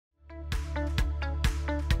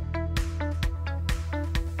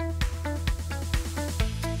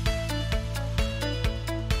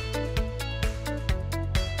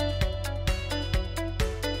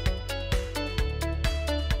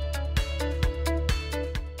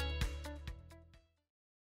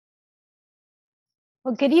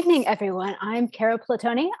Well, good evening, everyone. I'm Kara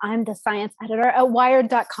Platoni. I'm the science editor at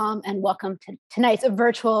Wired.com, and welcome to tonight's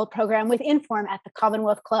virtual program with Inform at the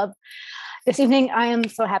Commonwealth Club. This evening, I am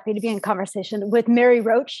so happy to be in conversation with Mary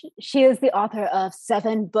Roach. She is the author of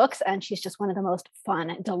 7 books, and she's just one of the most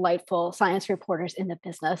fun, delightful science reporters in the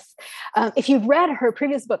business. If you've read her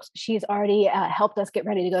previous books, she's already helped us get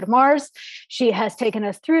ready to go to Mars. She has taken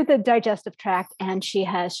us through the digestive tract, and she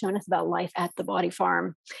has shown us about life at the body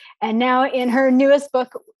farm. And now in her newest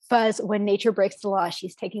book, Fuzz, When Nature Breaks the Law,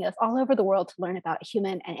 she's taking us all over the world to learn about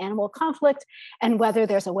human and animal conflict and whether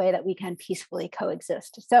there's a way that we can peacefully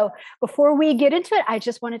coexist. So before we get into it, I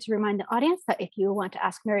just wanted to remind the audience that if you want to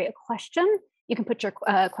ask Mary a question, you can put your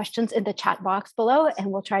questions in the chat box below, and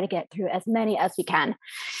we'll try to get through as many as we can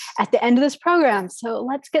at the end of this program. So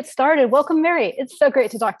let's get started. Welcome, Mary. It's so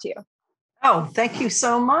great to talk to you. Oh, thank you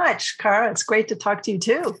so much, Cara. It's great to talk to you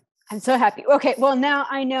too. I'm so happy. Okay, well, now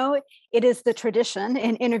I know it is the tradition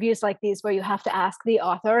in interviews like these where you have to ask the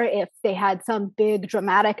author if they had some big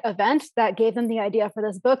dramatic event that gave them the idea for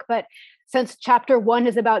this book. But since chapter 1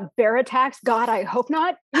 is about bear attacks, God, I hope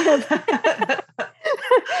not. Please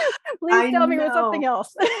tell me with something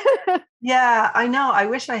else. Yeah, I know. I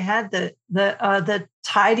wish I had the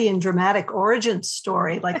tidy and dramatic origin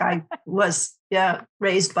story, like I was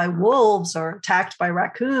raised by wolves or attacked by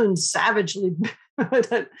raccoons savagely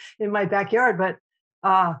in my backyard. But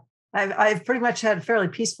I've pretty much had fairly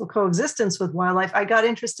peaceful coexistence with wildlife. I got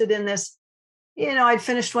interested in this. I'd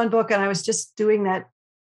finished one book and I was just doing that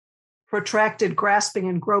protracted grasping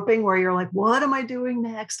and groping where you're like, what am I doing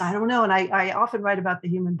next? I don't know. And I often write about the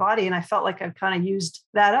human body, and I felt like I've kind of used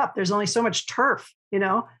that up. There's only so much turf,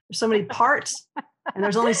 there's so many parts and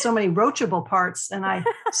there's only so many roachable parts. And I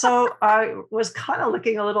was kind of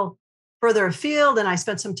looking a little further afield, and I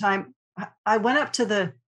spent some time. I went up to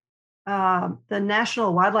the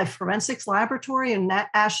National Wildlife Forensics Laboratory in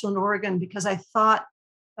Ashland, Oregon, because I thought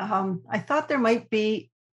there might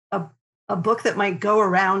be a book that might go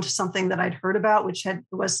around something that I'd heard about, which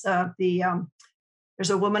was there's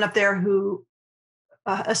a woman up there who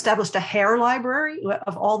established a hare library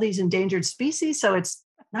of all these endangered species. So it's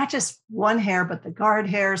not just one hare, but the guard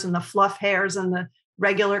hares and the fluff hares and the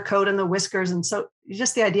regular coat and the whiskers. And so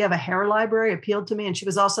just the idea of a hare library appealed to me. And she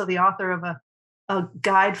was also the author of a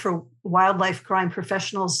guide for wildlife crime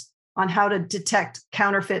professionals on how to detect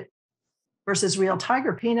counterfeit versus real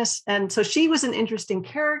tiger penis. And so she was an interesting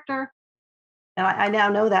character. And I now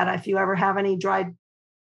know that if you ever have any dried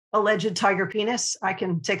alleged tiger penis, I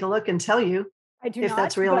can take a look and tell you if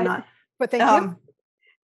that's real or not. But thank you.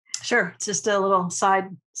 Sure. It's just a little side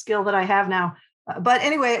skill that I have now. But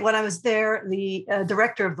anyway, when I was there, the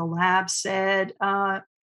director of the lab said, so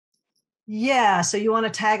you want to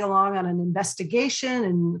tag along on an investigation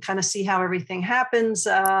and kind of see how everything happens?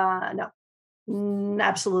 No,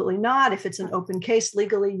 absolutely not. If it's an open case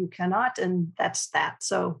legally, you cannot. And that's that.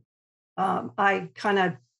 So I kind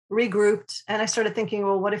of regrouped and I started thinking,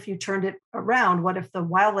 well, what if you turned it around? What if the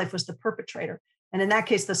wildlife was the perpetrator? And in that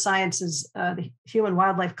case, the science is the human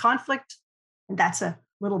wildlife conflict. And that's a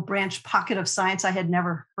little branch pocket of science I had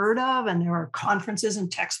never heard of. And there were conferences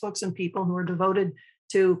and textbooks and people who were devoted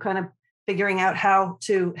to kind of figuring out how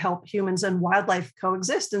to help humans and wildlife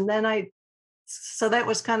coexist. And then so that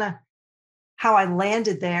was kind of how I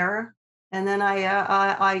landed there. And then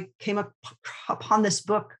I came upon this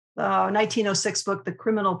book, 1906 book, The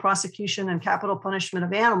Criminal Prosecution and Capital Punishment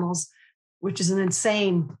of Animals, which is an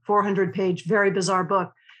insane 400-page, very bizarre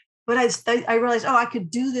book. But I realized, I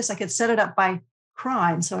could do this. I could set it up by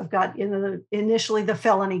crime. So I've got initially the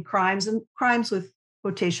felony crimes, and crimes with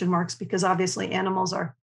quotation marks, because obviously animals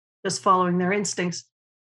are just following their instincts.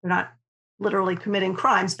 They're not literally committing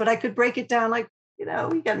crimes, but I could break it down like,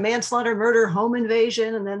 we got manslaughter, murder, home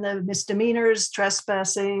invasion, and then the misdemeanors,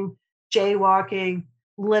 trespassing, jaywalking,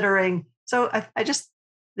 littering. So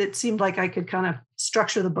it seemed like I could kind of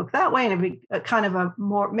structure the book that way, and it'd be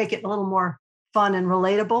make it a little more fun and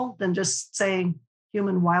relatable than just saying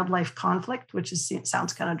human wildlife conflict, which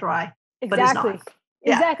sounds kind of dry. Exactly. But it's not.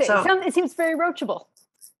 Exactly. So, it seems very roachable.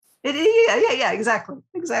 Yeah, exactly.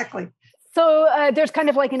 So there's kind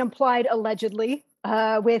of like an implied allegedly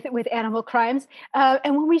with animal crimes.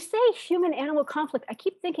 And when we say human-animal conflict, I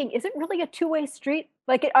keep thinking, is it really a two-way street?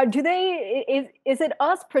 Like, is it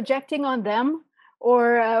us projecting on them,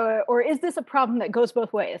 or is this a problem that goes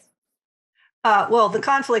both ways? Well, the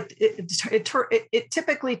conflict, it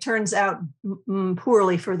typically turns out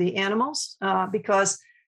poorly for the animals because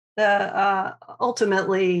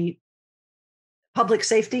ultimately public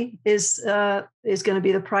safety is going to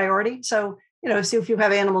be the priority. So, so if you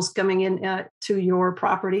have animals coming in to your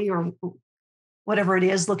property or whatever it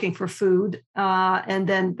is, looking for food. And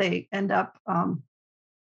then they end up,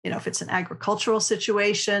 if it's an agricultural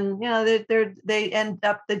situation, they end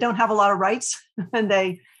up, they don't have a lot of rights and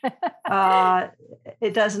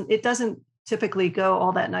it doesn't typically go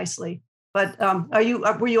all that nicely. But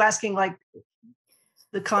were you asking like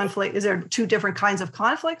the conflict? Is there two different kinds of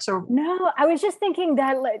conflicts or? No, I was just thinking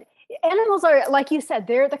that animals are, like you said,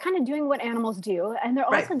 they're kind of doing what animals do, and they're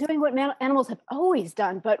also doing what animals have always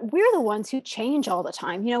done. But we're the ones who change all the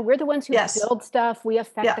time. We're the ones who build stuff. We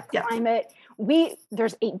affect the climate.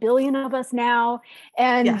 There's 8 billion of us now,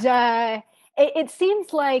 and it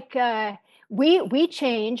seems like we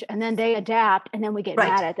change, and then they adapt, and then we get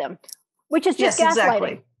mad at them, which is just gaslighting.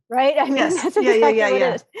 Exactly. Right? I mean, that's exactly what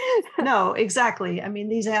it is. No, exactly. I mean,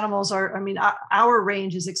 these animals our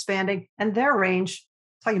range is expanding, and their range,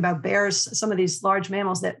 talking about bears, some of these large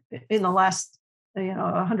mammals that in the last,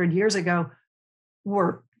 100 years ago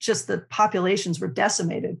were just, the populations were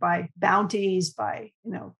decimated by bounties, by,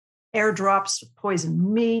 airdrops,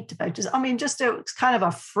 poison meat. It's kind of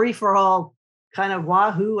a free for all kind of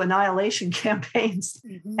wahoo annihilation campaigns.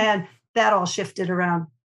 Mm-hmm. And that all shifted around,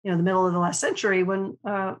 the middle of the last century when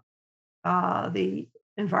the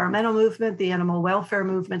environmental movement, the animal welfare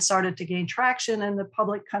movement started to gain traction, and the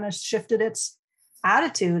public kind of shifted its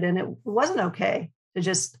attitude, and it wasn't okay to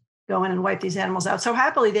just go in and wipe these animals out. So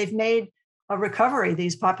happily, they've made a recovery,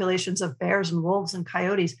 these populations of bears and wolves and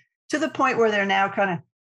coyotes, to the point where they're now kind of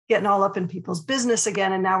getting all up in people's business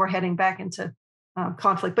again, and now we're heading back into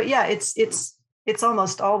conflict. But yeah, it's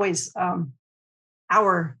almost always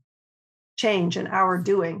our change and our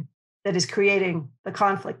doing that is creating the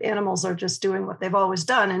conflict. Animals are just doing what they've always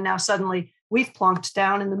done, and now suddenly we've plonked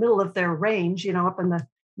down in the middle of their range, up in the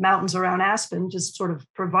mountains around Aspen, just sort of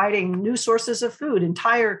providing new sources of food,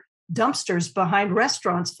 entire dumpsters behind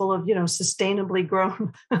restaurants full of, sustainably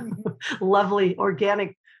grown, lovely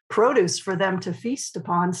organic produce for them to feast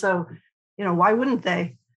upon. So, why wouldn't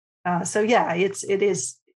they? It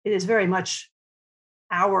is very much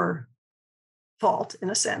our fault in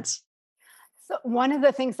a sense. So one of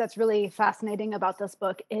the things that's really fascinating about this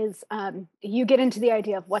book is you get into the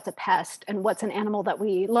idea of what's a pest and what's an animal that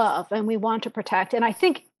we love and we want to protect. And I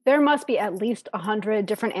think there must be at least 100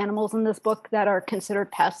 different animals in this book that are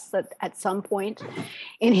considered pests at some point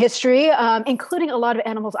in history, including a lot of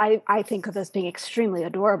animals I think of as being extremely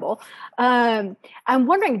adorable. I'm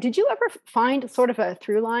wondering, did you ever find sort of a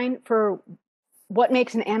through line for what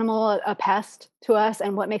makes an animal a pest to us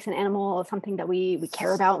and what makes an animal something that we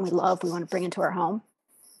care about and we love, we want to bring into our home?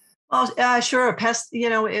 Well, sure. A pest,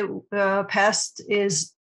 pest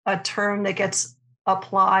is a term that gets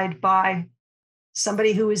applied by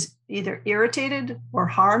somebody who is either irritated or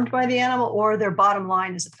harmed by the animal, or their bottom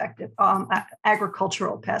line is affected.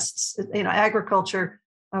 Agricultural pests, agriculture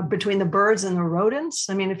between the birds and the rodents.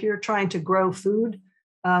 I mean, if you're trying to grow food,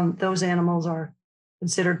 those animals are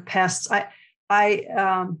considered pests.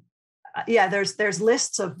 There's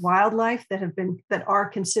lists of wildlife that are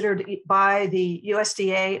considered by the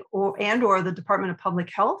USDA or the Department of Public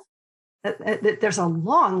Health. There's a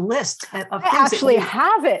long list of things. I actually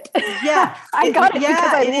have it. Yeah, I got it because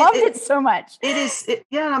I loved it so much. It is.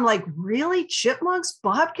 And I'm like, really, chipmunks,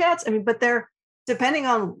 bobcats? I mean, but they're depending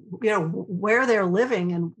on where they're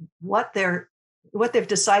living and what they've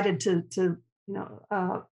decided to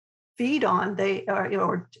feed on, they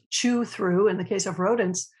or chew through. In the case of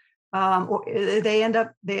rodents, or they end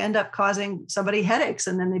up causing somebody headaches,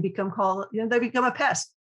 and then they become a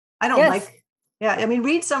pest. I don't like. Yeah, I mean,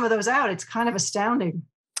 read some of those out. It's kind of astounding.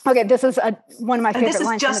 Okay, this is one of my favorite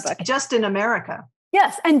lines in the book. Just in America.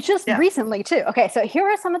 Yes, and recently too. Okay, so here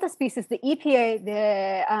are some of the species the EPA,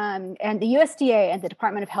 and the USDA and the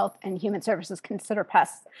Department of Health and Human Services consider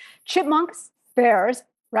pests: chipmunks, bears,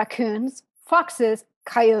 raccoons, foxes,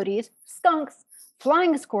 coyotes, skunks,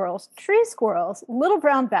 flying squirrels, tree squirrels, little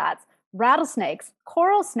brown bats, rattlesnakes,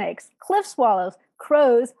 coral snakes, cliff swallows,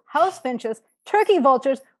 crows, house finches, turkey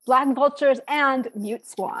vultures, black vultures, and mute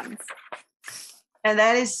swans. And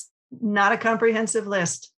that is not a comprehensive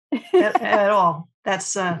list at all.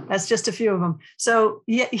 That's just a few of them. So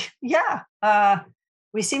we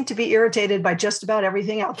seem to be irritated by just about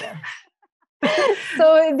everything out there.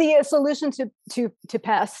 So the solution to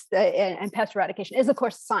pests and pest eradication is, of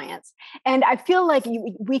course, science. And I feel like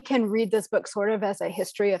we can read this book sort of as a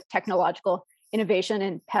history of technological innovation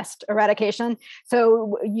and pest eradication.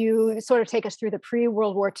 So you sort of take us through the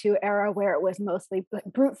pre-World War II era, where it was mostly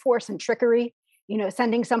brute force and trickery,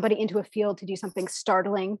 sending somebody into a field to do something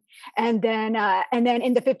startling. And then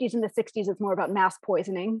in the 50s and the 60s, it's more about mass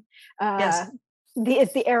poisoning. Yes.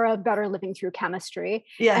 it's the era of better living through chemistry.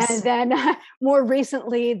 Yes. And then more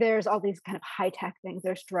recently, there's all these kind of high-tech things.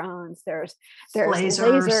 There's drones, there's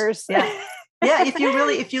lasers. Yeah. Yeah.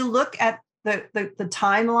 If you look at the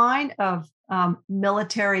timeline of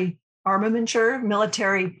military armamenture,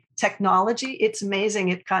 military technology, it's amazing.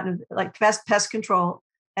 It kind of like pest control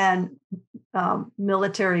and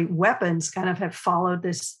military weapons kind of have followed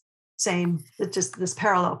this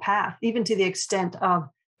parallel path, even to the extent of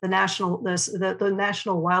the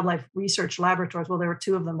National Wildlife Research Laboratories. Well, there were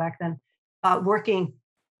two of them back then, working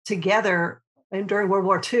together and during World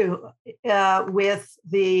War II with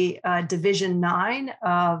the Division 9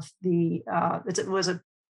 of the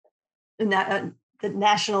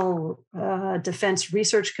National Defense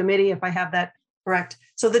Research Committee, if I have that correct.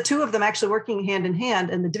 So the two of them actually working hand in hand,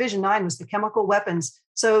 and the Division 9 was the chemical weapons.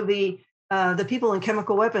 So the people in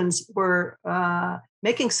chemical weapons were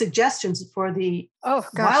making suggestions for the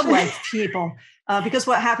wildlife people, because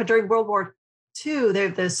what happened during World War II,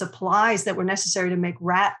 the supplies that were necessary to make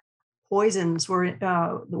rat poisons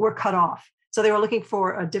were cut off. So they were looking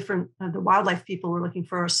for the wildlife people were looking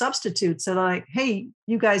for a substitute. So they're like, hey,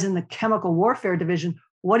 you guys in the chemical warfare division,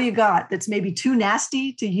 what do you got that's maybe too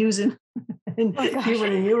nasty to use in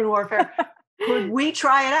human warfare? Could we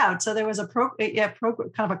try it out? So there was a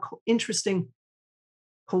kind of a interesting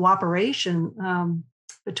cooperation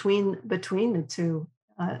between the two.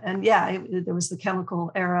 There was the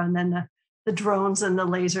chemical era, and then the drones and the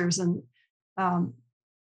lasers,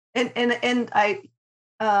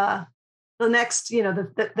 the next,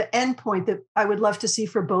 the end point that I would love to see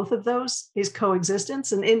for both of those is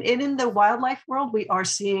coexistence. And in the wildlife world, we are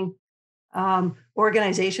seeing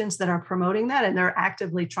organizations that are promoting that, and they're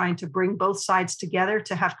actively trying to bring both sides together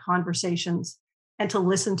to have conversations and to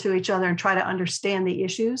listen to each other and try to understand the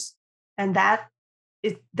issues. And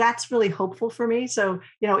that's really hopeful for me. So,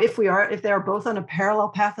 if they are both on a parallel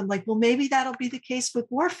path, I'm like, well, maybe that'll be the case with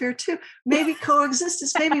warfare too. Maybe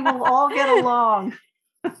coexistence, maybe we'll all get along.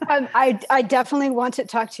 I definitely want to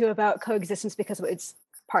talk to you about coexistence because it's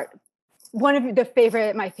one of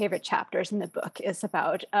my favorite chapters in the book is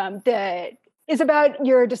about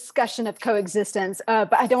your discussion of coexistence.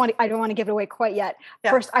 But I don't want to give it away quite yet.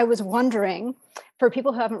 Yeah. First, I was wondering, for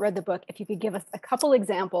people who haven't read the book, if you could give us a couple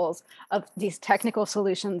examples of these technical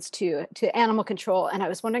solutions to animal control. And I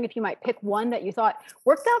was wondering if you might pick one that you thought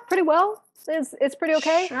worked out pretty well. It's pretty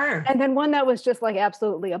okay. Sure. And then one that was just like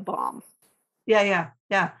absolutely a bomb. Yeah.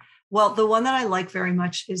 Well, the one that I like very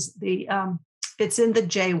much is it's in the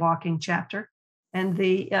jaywalking chapter, and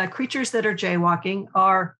the creatures that are jaywalking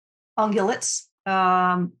are ungulates.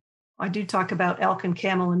 I do talk about elk and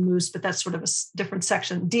camel and moose, but that's sort of a different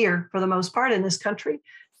section. Deer, for the most part, in this country,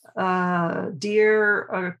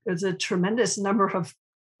 deer is a tremendous number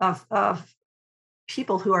of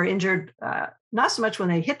people who are injured. Not so much when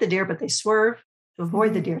they hit the deer, but they swerve to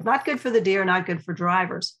avoid the deer. Not good for the deer, not good for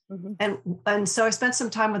drivers. Mm-hmm. And so I spent some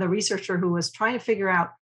time with a researcher who was trying to figure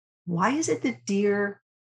out, why is it the deer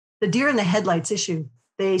in the headlights issue?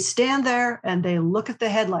 They stand there and they look at the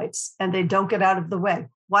headlights and they don't get out of the way.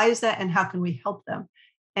 Why is that? And how can we help them?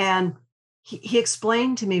 And he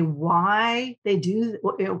explained to me why they do,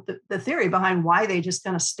 the theory behind why they just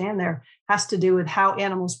kind of stand there has to do with how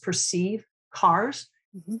animals perceive cars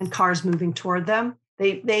and cars moving toward them.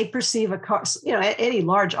 They perceive a car, any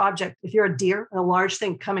large object. If you're a deer, a large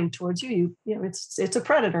thing coming towards you, it's a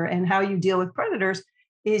predator. And how you deal with predators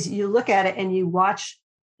is you look at it and you watch,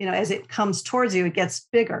 as it comes towards you, it gets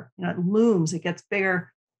bigger, it looms, it gets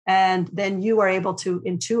bigger. And then you are able to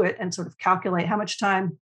intuit and sort of calculate how much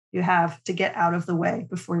time you have to get out of the way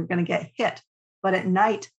before you're going to get hit. But at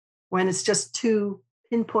night, when it's just two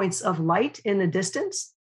pinpoints of light in the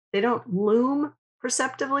distance, they don't loom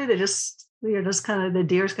perceptively. You're just kind of, the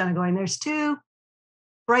deer's kind of going, there's two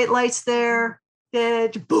bright lights there,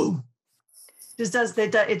 boom. Just does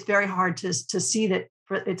that. It's very hard to see that.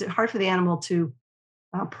 It's hard for the animal to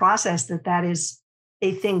process that is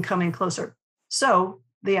a thing coming closer. So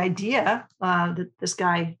the idea that this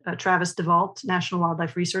guy, Travis DeVault, National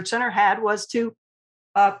Wildlife Research Center, had was to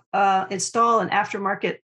install an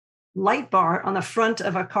aftermarket light bar on the front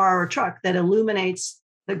of a car or truck that illuminates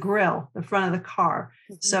the grill, the front of the car.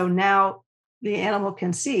 Mm-hmm. So now the animal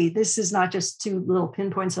can see this is not just two little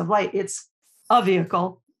pinpoints of light. It's a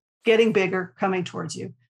vehicle getting bigger, coming towards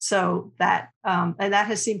you. So that, and that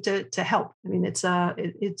has seemed to help. I mean,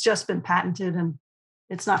 it's just been patented and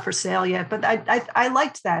it's not for sale yet, but I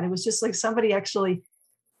liked that. It was just like somebody actually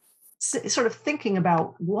sort of thinking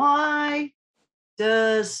about, why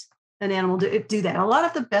does an animal do that? A lot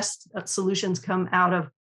of the best solutions come out of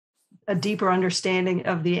a deeper understanding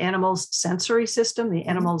of the animal's sensory system, the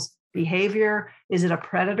animal's behavior? Is it a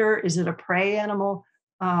predator? Is it a prey animal?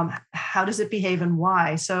 How does it behave and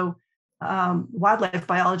why? So wildlife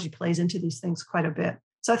biology plays into these things quite a bit.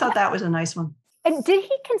 So I thought that was a nice one. And did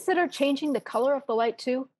he consider changing the color of the light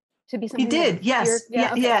too? To be something he did, yes.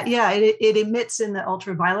 Yeah. It emits in the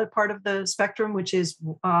ultraviolet part of the spectrum, which is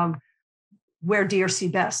where deer see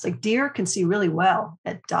best. Like deer can see really well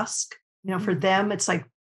at dusk. For them, it's like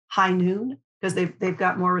high noon because they've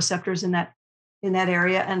got more receptors in that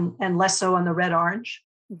area and less so on the red orange.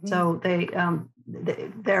 Mm-hmm. So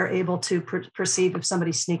they're able to perceive if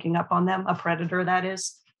somebody's sneaking up on them, a predator that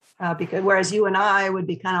is, because whereas you and I would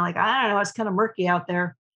be kind of like, I don't know, it's kind of murky out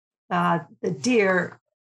there. The deer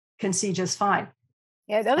can see just fine.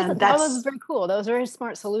 Yeah, that was very cool. That was a very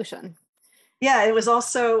smart solution. Yeah, it was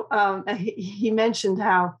also, he mentioned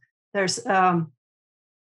how there's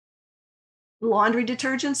laundry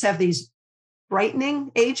detergents have these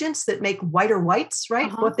brightening agents that make whiter whites, right?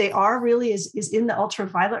 Uh-huh. What they are really is in the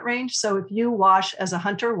ultraviolet range. So if you wash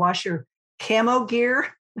your camo gear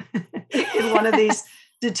in one of these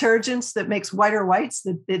detergents that makes whiter whites,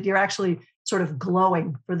 that you're actually sort of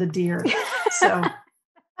glowing for the deer. So,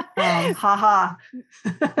 haha.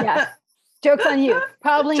 Yeah. Joke's on you.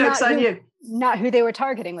 Probably Joke's on you. Not who they were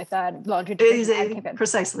targeting with that laundry detergent.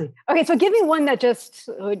 Precisely. Okay, so give me one that just,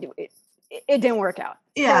 it didn't work out.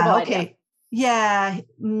 Yeah, terrible okay. Idea. Yeah,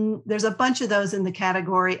 there's a bunch of those in the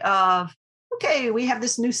category of, okay, we have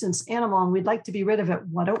this nuisance animal and we'd like to be rid of it.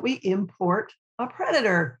 Why don't we import a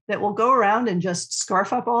predator that will go around and just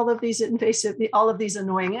scarf up all of these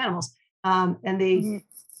annoying animals? And the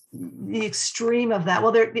extreme of that,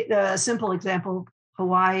 well, a simple example,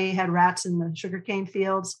 Hawaii had rats in the sugarcane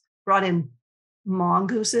fields, brought in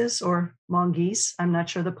mongooses or mongoose. I'm not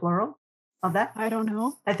sure the plural of that. I don't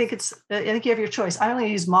know. I think you have your choice. I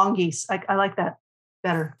only use mongoose. I like that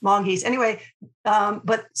better. Mongoose. Anyway,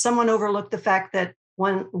 but someone overlooked the fact that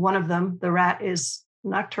one of them, the rat, is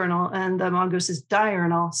nocturnal and the mongoose is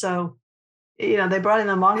diurnal. So, they brought in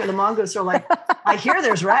the mongoose. The mongoose are like, I hear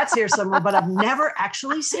there's rats here somewhere, but I've never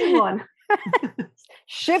actually seen one.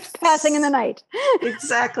 Ships passing in the night.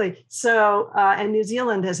 Exactly. So, and New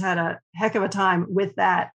Zealand has had a heck of a time with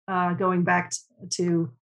that, going back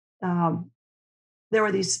to, there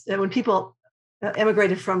were these, when people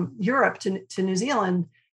emigrated from Europe to New Zealand,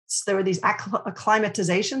 there were these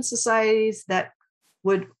acclimatization societies that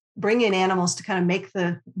would bring in animals to kind of make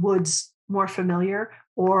the woods more familiar,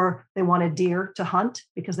 or they wanted deer to hunt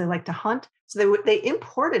because they like to hunt. So they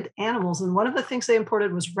imported animals. And one of the things they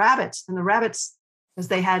imported was rabbits, and the rabbits, because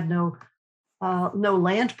they had no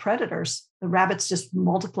land predators, the rabbits just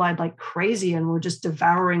multiplied like crazy and were just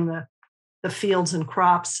devouring the fields and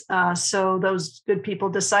crops. So those good people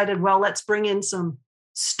decided, well, let's bring in some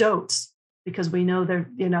stoats because we know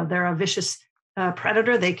they're a vicious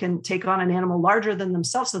predator. They can take on an animal larger than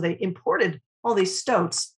themselves. So they imported all these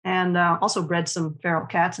stoats and also bred some feral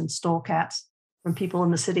cats and stole cats from people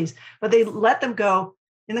in the cities. But they let them go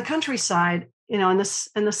in the countryside, and the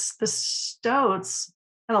stoats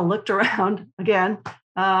kind of looked around again,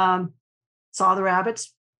 saw the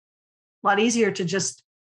rabbits. A lot easier to just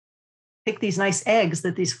pick these nice eggs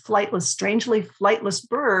that these strangely flightless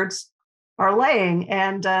birds are laying,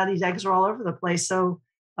 and these eggs are all over the place. So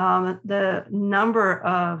the number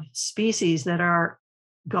of species that are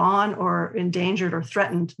gone or endangered or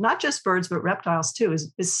threatened, not just birds but reptiles too,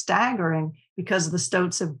 is staggering because the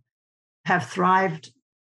stoats have thrived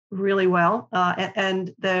really well,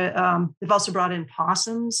 and they've also brought in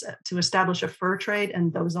possums to establish a fur trade,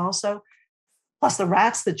 and those also, plus the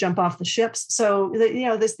rats that jump off the ships. So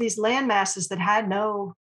these land masses that had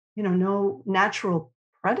no natural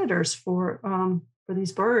predators for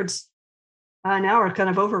these birds now are kind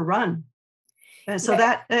of overrun. And so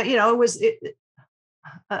that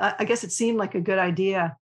I guess it seemed like a good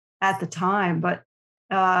idea at the time, but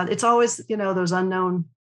it's always those unknown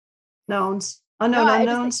knowns.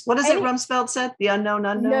 Unknowns. What is it Rumsfeld said? The unknown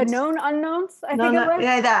unknowns. The known unknowns. I think it was.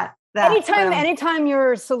 Yeah, that. Anytime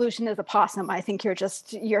your solution is a possum, I think you're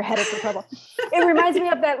headed for trouble. It reminds me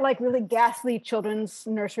of that like really ghastly children's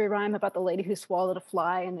nursery rhyme about the lady who swallowed a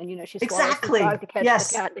fly, and then she swallowed the dog to catch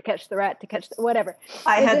the cat, to catch the rat, to catch whatever.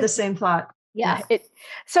 I had the same thought. Yeah.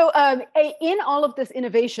 So in all of this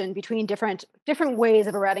innovation between different ways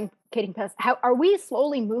of eradicating pests, how are we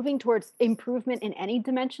slowly moving towards improvement in any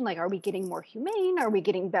dimension? Like, are we getting more humane? Are we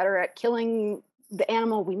getting better at killing the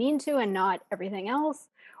animal we mean to and not everything else?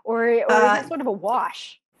 Or is it sort of a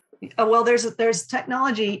wash? Well, there's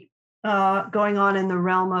technology going on in the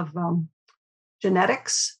realm of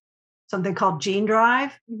genetics, something called gene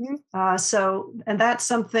drive. Mm-hmm. And that's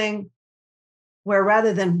something where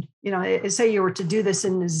rather than, say you were to do this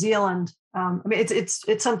in New Zealand,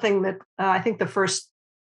 it's something that I think the first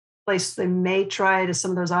place they may try it is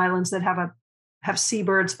some of those islands that have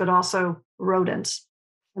seabirds, but also rodents,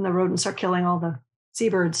 and the rodents are killing all the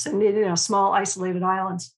seabirds, and small isolated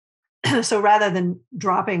islands. So rather than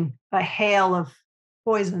dropping a hail of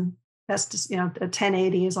poison, that's just, a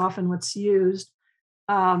 1080 is often what's used.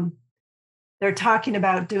 They're talking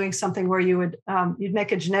about doing something where you'd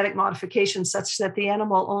make a genetic modification such that the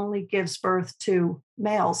animal only gives birth to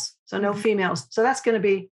males, so no females. So that's going to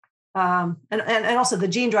be, and also the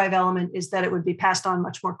gene drive element is that it would be passed on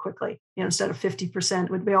much more quickly. Instead of 50%,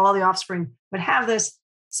 it would be all the offspring would have this.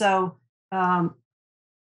 So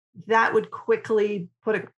that would quickly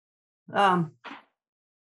put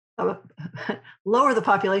lower the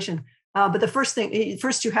population. But the first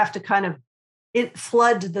you have to kind of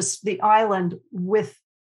flood the island with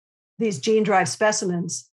these gene drive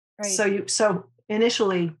specimens. Right. So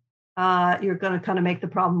initially you're going to kind of make the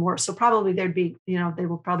problem worse. So probably there'd be, they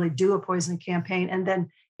will probably do a poisoning campaign and then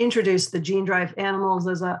introduce the gene drive animals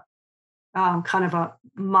as a kind of a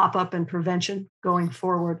mop up and prevention going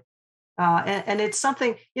forward. And it's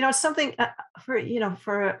something, for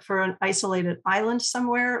an isolated island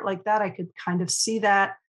somewhere like that, I could kind of see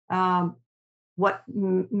that. What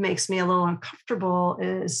makes me a little uncomfortable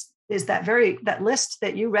is that list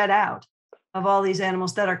that you read out of all these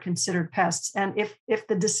animals that are considered pests. And if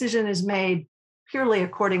the decision is made purely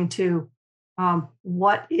according to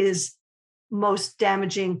what is most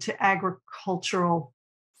damaging to agricultural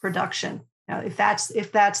production, if that's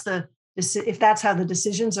how the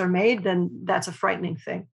decisions are made, then that's a frightening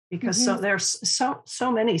thing, because there's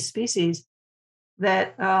so many species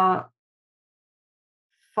that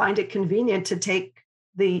find it convenient to take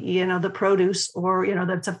the produce, or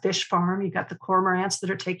that's a fish farm. You got the cormorants that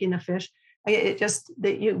are taking the fish. It just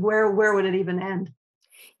where would it even end?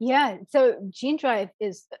 Yeah. So gene drive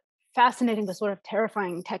is fascinating, but sort of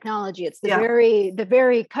terrifying technology. It's the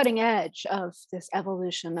very cutting edge of this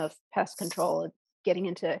evolution of pest control, getting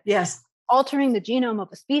into altering the genome of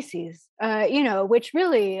a species. Which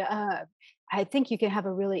really. I think you can have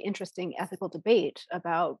a really interesting ethical debate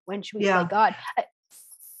about when should we play God.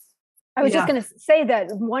 I was just going to say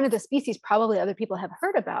that one of the species probably other people have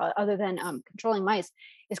heard about, other than controlling mice,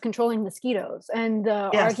 is controlling mosquitoes. And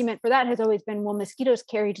the argument for that has always been, well, mosquitoes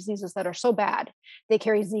carry diseases that are so bad. They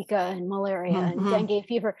carry Zika and malaria and dengue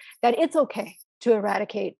fever, that it's okay to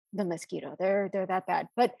eradicate the mosquito. They're that bad.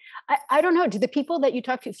 But I don't know. Do the people that you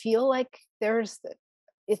talk to feel like is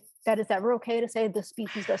that ever okay to say the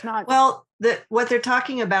species does not? Well, what they're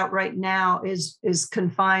talking about right now is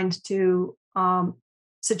confined to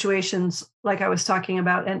situations like I was talking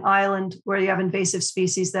about, an island where you have invasive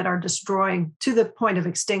species that are destroying to the point of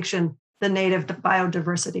extinction the native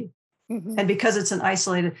biodiversity. And because it's an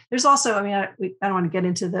isolated, there's also, I don't want to get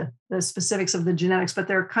into the specifics of the genetics, but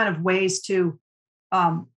there are kind of ways to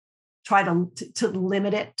try to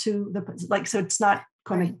limit it to so it's not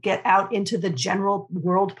going to get out into the general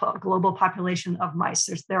global population of mice.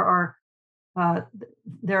 There are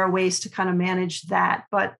ways to kind of manage that,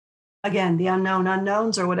 but again, the unknown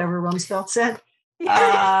unknowns, or whatever Rumsfeld said,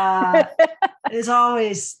 is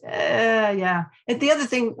always, And the other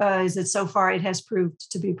thing is that so far it has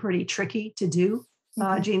proved to be pretty tricky to do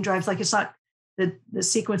gene drives. Like, it's not, the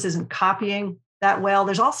sequence isn't copying that well.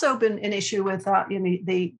 There's also been an issue with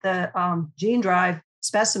the gene drive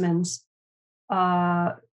specimens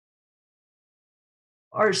are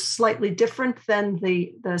slightly different than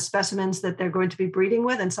the specimens that they're going to be breeding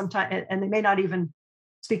with, and sometimes, and they may not even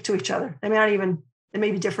speak to each other. They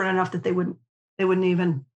may be different enough that they wouldn't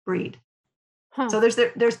even breed. So there's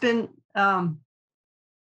been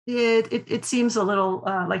it seems a little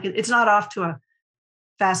like it's not off to a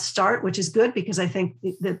fast start, which is good, because I think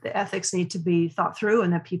that the ethics need to be thought through,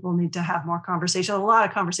 and that people need to have more conversation. A lot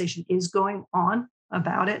of conversation is going on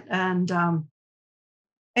about it, and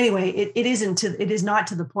anyway, it is not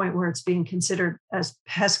to the point where it's being considered as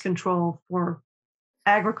pest control for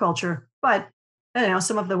agriculture, but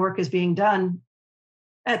some of the work is being done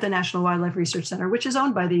at the National Wildlife Research Center, which is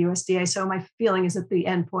owned by the USDA. So my feeling is that the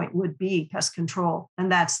end point would be pest control,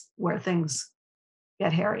 and that's where things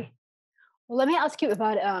get hairy. Well, let me ask you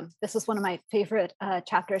about, this is one of my favorite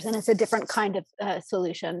chapters, and it's a different kind of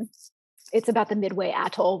solution. It's about the Midway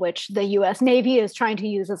Atoll, which the US Navy is trying to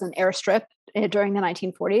use as an airstrip during the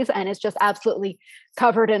 1940s, and it's just absolutely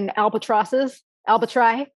covered in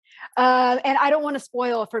albitri. And I don't want to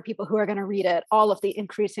spoil for people who are going to read it all of the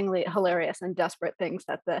increasingly hilarious and desperate things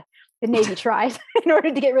that the Navy tries in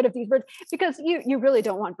order to get rid of these birds, because you really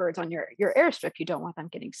don't want birds on your airstrip. You don't want them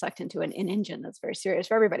getting sucked into an engine. That's very serious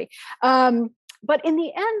for everybody. But in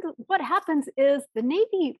the end, what happens is the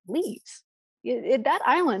Navy leaves. That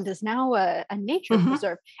island is now a nature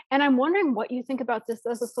preserve. And I'm wondering what you think about this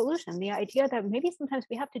as a solution, the idea that maybe sometimes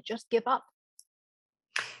we have to just give up.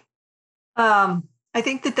 I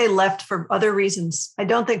think that they left for other reasons. I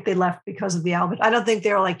don't think they left because of the albatross. I don't think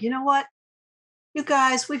they were like, you know what, you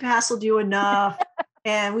guys, we've hassled you enough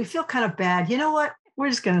and we feel kind of bad. You know what? We're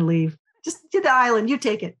just going to leave. Just to the island. You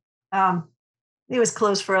take it. It was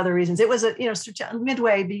closed for other reasons. It was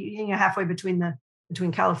midway, halfway between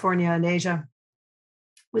California and Asia.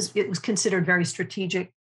 It was considered very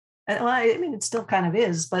strategic. Well, I mean, it still kind of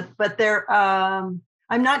is, but there. I'm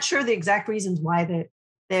not sure the exact reasons why they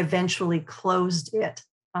eventually closed it,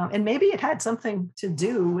 and maybe it had something to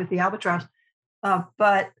do with the albatross.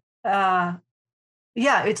 But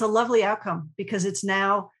it's a lovely outcome because it's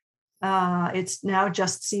now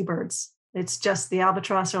just seabirds. It's just the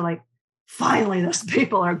albatross are like, finally, those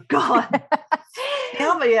people are gone.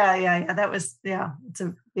 That was the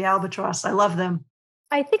albatross. I love them.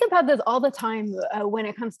 I think about this all the time when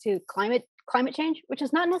it comes to climate change, which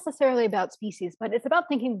is not necessarily about species, but it's about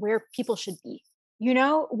thinking where people should be.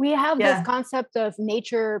 We have this concept of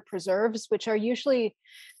nature preserves, which are usually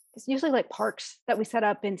like parks that we set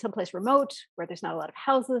up in someplace remote where there's not a lot of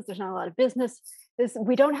houses, there's not a lot of business.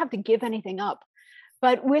 We don't have to give anything up.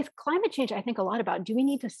 But with climate change, I think a lot about, do we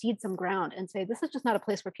need to seed some ground and say, this is just not a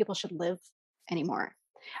place where people should live anymore?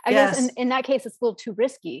 I guess in that case, it's a little too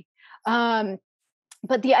risky.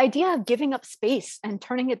 But the idea of giving up space and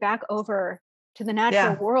turning it back over to the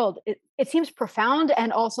natural world, it seems profound.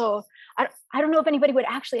 And also, I don't know if anybody would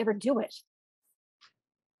actually ever do it.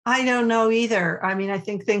 I don't know either. I mean, I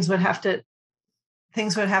think things would have to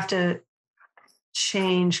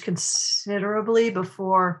change considerably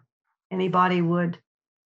before anybody would.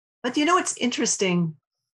 But it's interesting.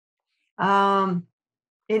 In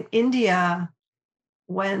India,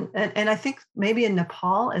 and I think maybe in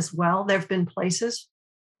Nepal as well, there have been places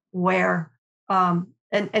where, and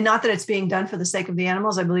not that it's being done for the sake of the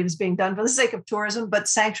animals, I believe it's being done for the sake of tourism, but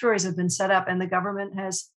sanctuaries have been set up and the government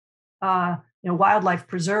has, wildlife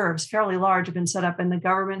preserves, fairly large, have been set up and the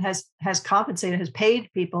government has compensated, has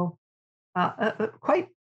paid people quite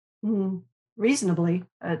reasonably,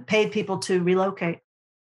 paid people to relocate,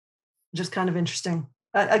 which is kind of interesting.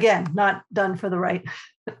 Again, not done for the right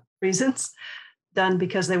reasons, done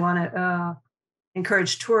because they want to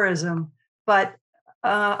encourage tourism. But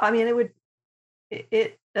I mean, it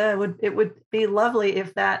would be lovely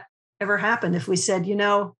if that ever happened. If we said,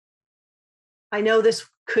 I know this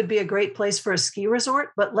could be a great place for a ski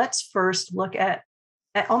resort, but let's first look at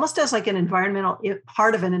almost as like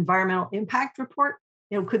part of an environmental impact report.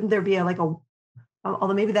 Couldn't there be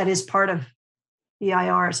although maybe that is part of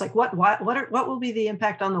EIR. It's like what will be the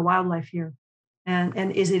impact on the wildlife here, and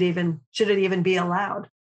should it even be allowed?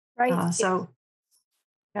 Right.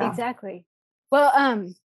 Exactly.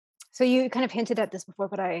 Well, so you kind of hinted at this before,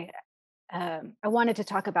 but I wanted to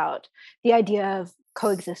talk about the idea of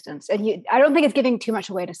coexistence. And I don't think it's giving too much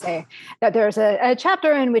away to say that there's a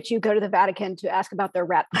chapter in which you go to the Vatican to ask about their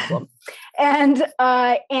rat problem. and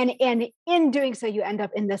in doing so, you end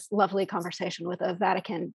up in this lovely conversation with a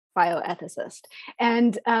Vatican bioethicist.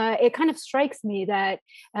 And it kind of strikes me that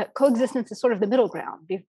coexistence is sort of the middle ground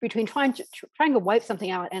between trying to wipe something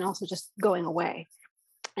out and also just going away.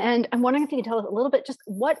 And I'm wondering if you can tell us a little bit, just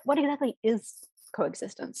what exactly is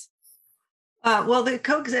coexistence? Well, the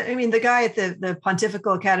guy at the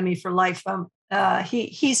Pontifical Academy for Life,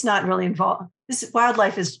 he's not really involved. This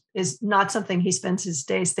wildlife is not something he spends his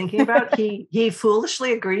days thinking about. He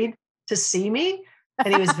foolishly agreed to see me,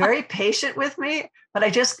 and he was very patient with me.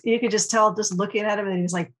 But you could just tell just looking at him, and he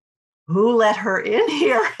was like, "Who let her in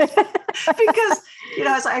here?" Because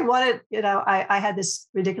as I wanted, I had this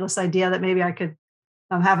ridiculous idea that maybe I could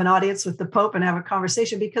have an audience with the Pope and have a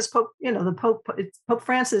conversation because Pope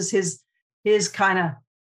Francis, his kind of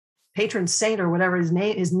patron saint or whatever his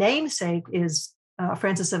namesake is,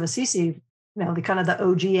 Francis of Assisi, the kind of the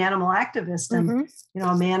OG animal activist and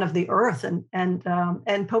a man of the earth,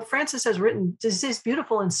 and Pope Francis has written these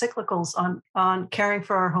beautiful encyclicals on caring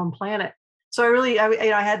for our home planet. So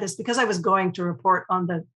I had this because I was going to report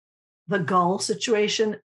on the gull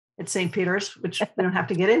situation at St. Peter's, which we don't have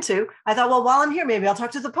to get into. I thought, well, while I'm here, maybe I'll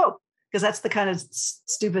talk to the Pope, because that's the kind of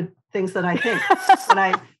stupid things that I think when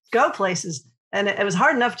I go places. And it was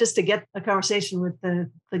hard enough just to get a conversation with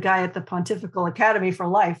the guy at the Pontifical Academy for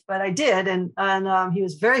Life, but I did, and he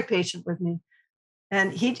was very patient with me.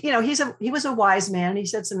 And he was a wise man. He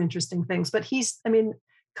said some interesting things, but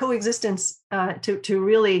coexistence to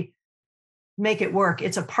really make it work.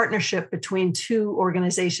 It's a partnership between two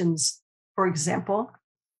organizations. For example,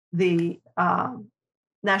 the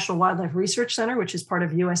National Wildlife Research Center, which is part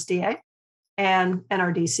of USDA, and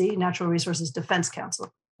NRDC, Natural Resources Defense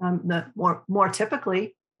Council. More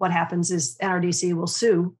typically, what happens is NRDC will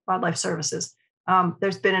sue wildlife services.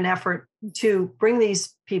 There's been an effort to bring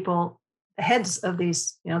these people, the heads of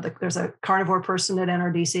these, there's a carnivore person at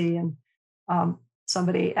NRDC and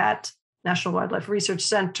somebody at National Wildlife Research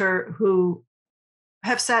Center who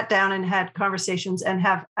have sat down and had conversations and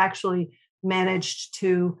have actually managed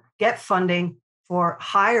to get funding for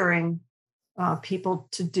hiring people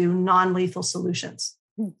to do non-lethal solutions,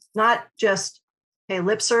 not just pay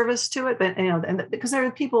lip service to it, but and because there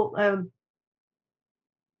are people.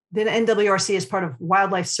 The NWRC is part of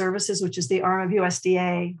Wildlife Services, which is the arm of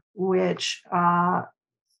USDA, which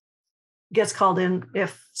gets called in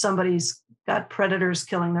if somebody's got predators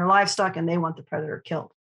killing their livestock and they want the predator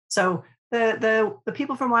killed. So the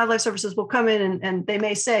people from Wildlife Services will come in and they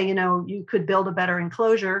may say, you could build a better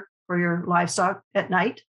enclosure for your livestock at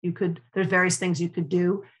night. There's various things you could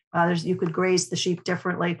do. You could graze the sheep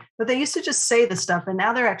differently, but they used to just say the stuff, and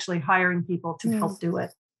now they're actually hiring people to help do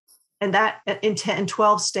it. And that in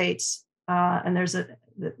 12 states, and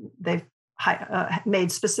they've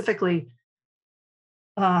made specifically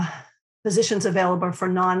positions available for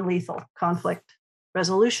non-lethal conflict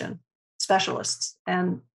resolution specialists.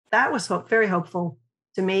 And that was very hopeful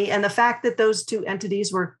to me. And the fact that those two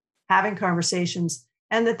entities were having conversations,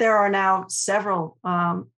 and that there are now several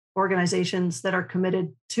organizations that are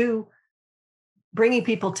committed to bringing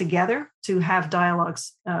people together to have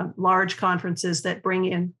dialogues, large conferences that bring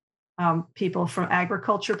in people from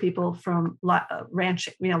agriculture, people from ranch,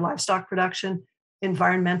 livestock production,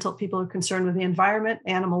 environmental people who are concerned with the environment,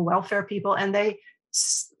 animal welfare people, and they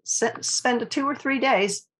spend 2 or 3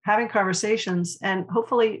 days having conversations, and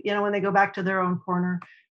hopefully, when they go back to their own corner,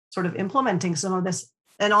 sort of implementing some of this.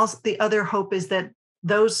 And also, the other hope is that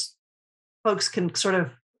those folks can sort of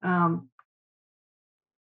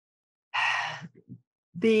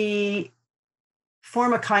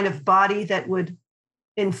form a kind of body that would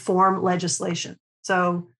inform legislation.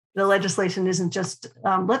 So the legislation isn't just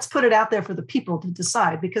let's put it out there for the people to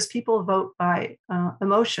decide, because people vote by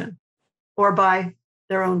emotion or by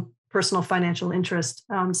their own personal financial interest.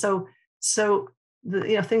 So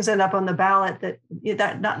things end up on the ballot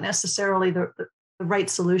that not necessarily the right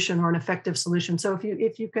solution or an effective solution. So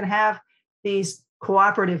if you can have these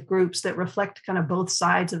cooperative groups that reflect kind of both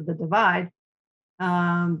sides of the divide,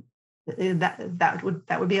 that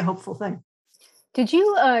would be a hopeful thing. Did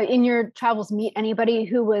you, in your travels, meet anybody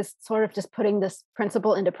who was sort of just putting this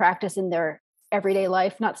principle into practice in their everyday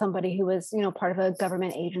life? Not somebody who was, part of a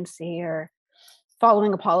government agency or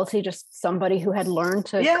following a policy, just somebody who had learned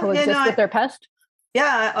to coexist with their pest?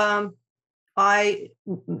 Yeah,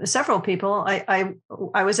 several people.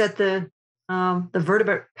 I was at the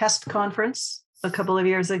vertebrate pest conference a couple of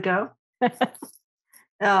years ago,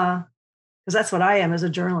 because that's what I am as a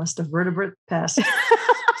journalist, a vertebrate pest.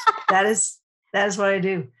 That is what I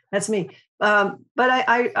do. That's me. But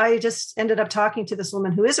I just ended up talking to this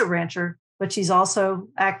woman who is a rancher, but she's also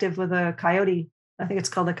active with a coyote. I think it's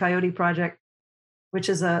called the Coyote Project, which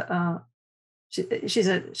is she's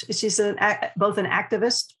both an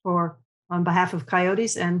activist on behalf of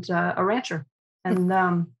coyotes and a rancher,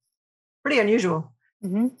 and pretty unusual,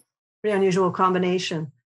 pretty unusual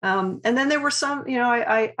combination. And then there were some,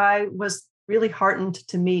 I was really heartened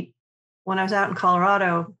to meet when I was out in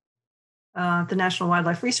Colorado. The National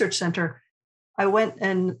Wildlife Research Center, I went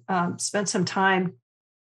and spent some time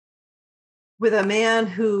with a man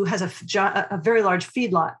who has a very large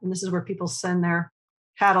feedlot, and this is where people send their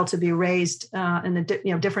cattle to be raised in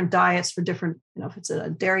the different diets for different, if it's a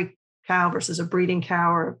dairy cow versus a breeding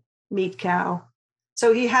cow or a meat cow.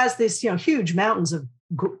 So he has this huge mountains of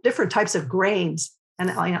different types of grains, and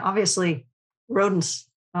obviously rodents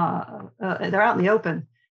they're out in the open.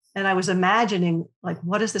 And I was imagining,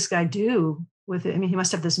 what does this guy do with it? I mean, he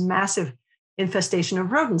must have this massive infestation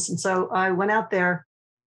of rodents. And so I went out there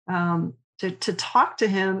to talk to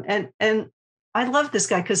him. And I love this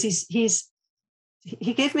guy because he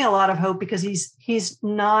gave me a lot of hope, because he's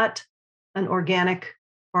not an organic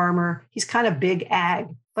farmer. He's kind of big ag.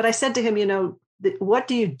 But I said to him, what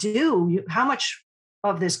do you do? How much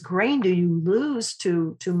of this grain do you lose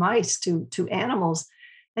to mice, to animals?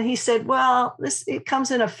 And he said, well, it comes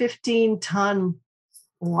in a 15-ton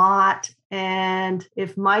lot. And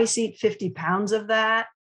if mice eat 50 pounds of that,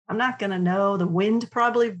 I'm not going to know. The wind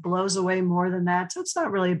probably blows away more than that. So it's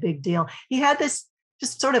not really a big deal. He had this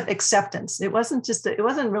just sort of acceptance. It wasn't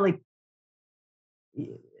really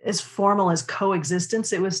as formal as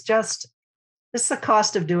coexistence. It was just, it's the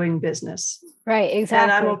cost of doing business. Right,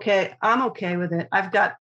 exactly. And I'm okay with it. I've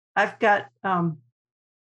got I've got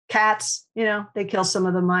cats, they kill some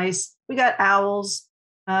of the mice. We got owls.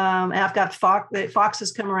 And I've got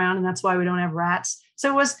foxes come around, and that's why we don't have rats. So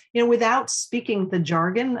it was, without speaking the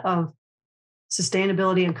jargon of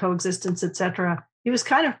sustainability and coexistence, et cetera, he was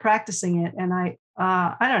kind of practicing it. And I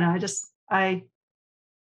don't know,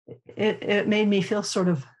 it made me feel sort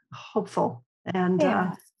of hopeful. And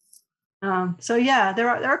so, yeah, there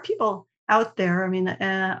are people out there. I mean,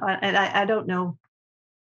 and I don't know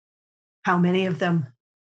how many of them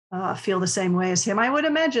feel the same way as him. I would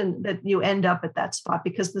imagine that you end up at that spot,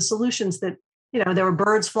 because the solutions that, there were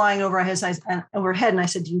birds flying over his eyes and overhead. And I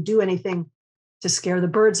said, do you do anything to scare the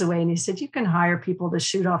birds away? And he said, you can hire people to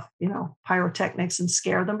shoot off, pyrotechnics and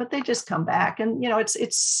scare them, but they just come back. And,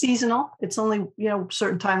 it's seasonal. It's only,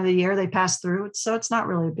 certain time of the year they pass through. So it's not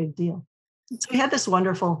really a big deal. So we had this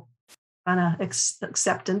wonderful kind of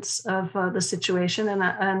acceptance of the situation.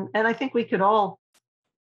 And I think we could all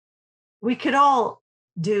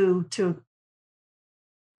do to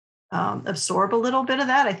absorb a little bit of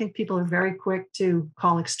that. I think people are very quick to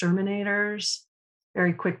call exterminators,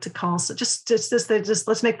 very quick to call. So just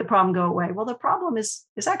let's make the problem go away. Well, the problem is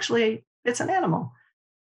actually, it's an animal.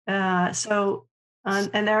 And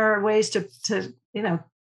there are ways to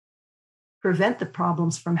prevent the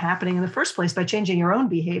problems from happening in the first place by changing your own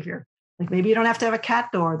behavior. Like maybe you don't have to have a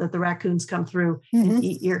cat door that the raccoons come through and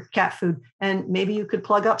eat your cat food. And maybe you could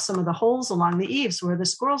plug up some of the holes along the eaves where the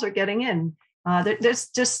squirrels are getting in.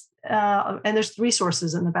 There's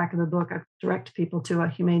resources in the back of the book. I direct people to a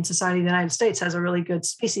Humane Society of the United States has a really good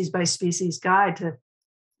species by species guide to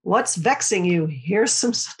what's vexing you. Here's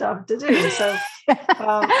some stuff to do. So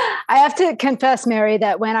I have to confess, Mary,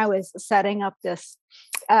 that when I was setting up this,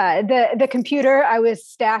 the computer, I was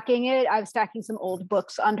stacking some old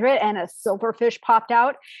books under it, and a silverfish popped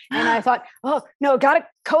out. And I thought, oh no, gotta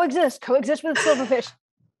coexist with a silverfish.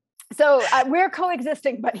 So we're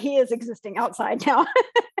coexisting, but he is existing outside now.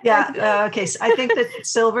 Yeah. Okay. So I think that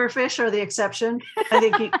silverfish are the exception. I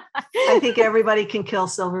think everybody can kill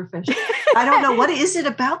silverfish. I don't know, what is it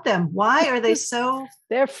about them? Why are they so?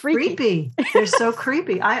 They're freaky. They're so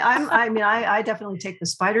creepy. I definitely take the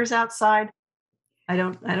spiders outside. I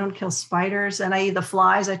don't kill spiders, and I eat the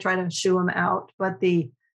flies. I try to shoo them out, but the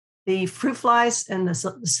fruit flies and the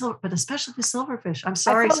silver, but especially the silverfish. I'm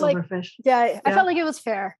sorry, silverfish. I felt like it was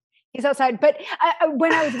fair. He's outside. But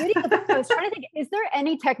when I was reading the book, I was trying to think, is there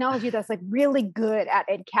any technology that's like really good at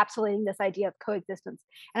encapsulating this idea of coexistence?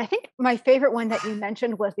 And I think my favorite one that you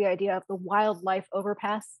mentioned was the idea of the wildlife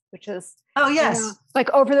overpass, which is, like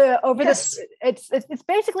this, it's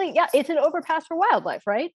basically, it's an overpass for wildlife,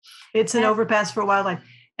 right? It's an overpass for wildlife.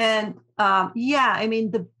 And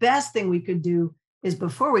the best thing we could do is,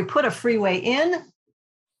 before we put a freeway in,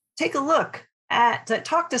 take a look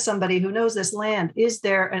talk to somebody who knows this land. Is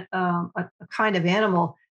there a kind of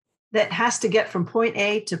animal that has to get from point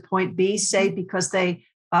A to point B, say because they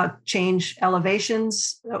change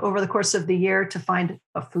elevations over the course of the year to find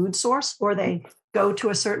a food source, or they go to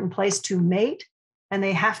a certain place to mate and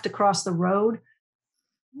they have to cross the road?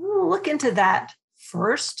 Look into that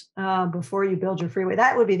first before you build your freeway.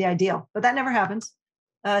 That would be the ideal, but that never happens.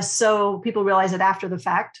 So people realize it after the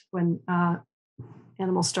fact, when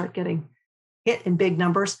animals start getting hit in big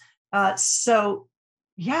numbers. There's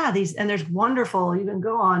wonderful, you can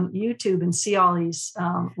go on YouTube and see all these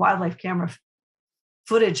wildlife camera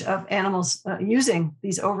footage of animals using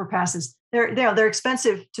these overpasses. They're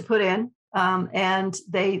expensive to put in, and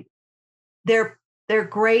they're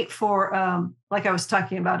great for, like I was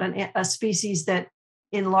talking about, a species that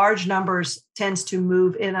in large numbers tends to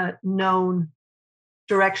move in a known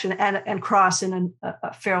direction and cross in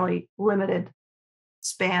a fairly limited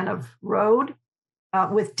span of road.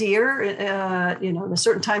 With deer, the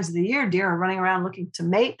certain times of the year, deer are running around looking to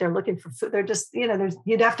mate. They're looking for food. They're just,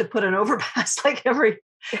 you'd have to put an overpass like every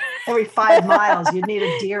 5 miles. You'd need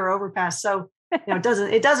a deer overpass. So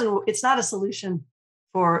it's not a solution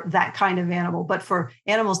for that kind of animal, but for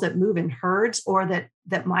animals that move in herds or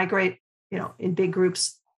that migrate, in big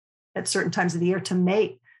groups at certain times of the year to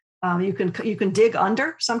mate. You can dig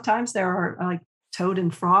under. Sometimes there are like toad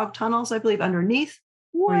and frog tunnels, I believe, underneath.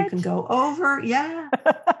 What? Where you can go over. Yeah.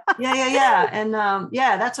 And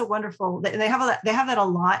that's a wonderful, they have that a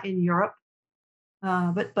lot in Europe.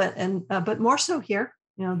 But more so here,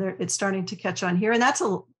 it's starting to catch on here. And that's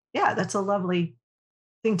a lovely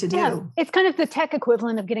thing to do. Yeah, it's kind of the tech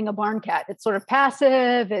equivalent of getting a barn cat. It's sort of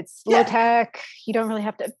passive, it's low tech. You don't really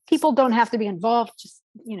have to, people don't have to be involved. Just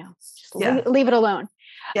leave it alone.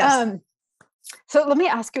 Yes. So let me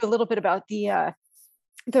ask you a little bit about the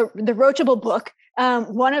Roachable book.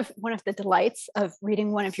 One of the delights of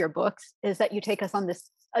reading one of your books is that you take us on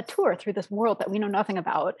a tour through this world that we know nothing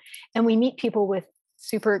about, and we meet people with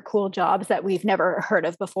super cool jobs that we've never heard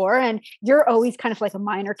of before. And you're always kind of like a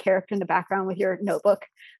minor character in the background with your notebook,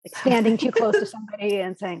 like standing too close to somebody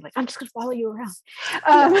and saying like, I'm just going to follow you around.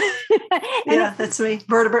 Yeah, that's me.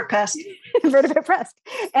 Vertebrate pest. Vertebrate pest.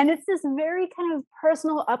 And it's this very kind of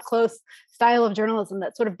personal, up close style of journalism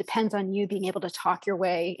that sort of depends on you being able to talk your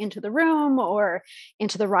way into the room or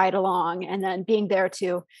into the ride along, and then being there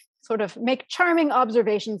to sort of make charming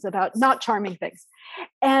observations about not charming things.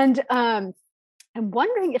 And I'm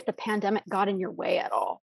wondering if the pandemic got in your way at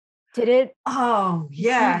all. Did it? Oh,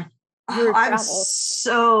 yeah. I'm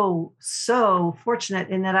so fortunate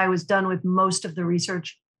in that I was done with most of the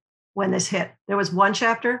research when this hit. There was one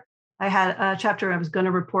chapter. I had a chapter I was going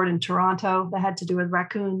to report in Toronto that had to do with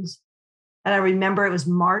raccoons. And I remember it was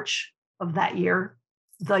March of that year,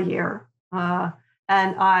 and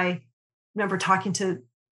I remember talking to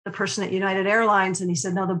the person at United Airlines, and he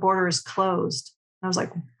said, no, the border is closed. And I was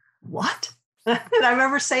like, what? And I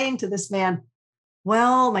remember saying to this man,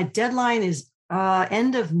 well, my deadline is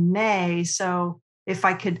end of May. So if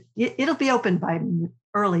I could, it'll be open by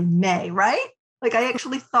early May, right? Like I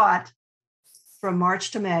actually thought from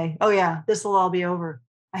March to May, oh yeah, this will all be over.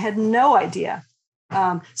 I had no idea.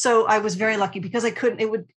 So I was very lucky because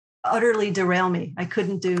it would utterly derail me. I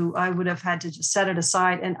would have had to just set it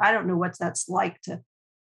aside. And I don't know what that's like to,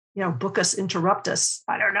 book us, interrupt us.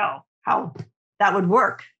 I don't know how that would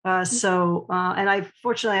work. And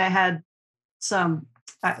fortunately I had some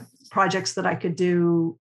projects that I could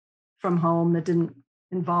do from home that didn't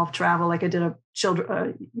involve travel. Like I did a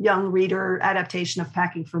young reader adaptation of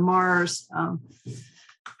Packing for Mars.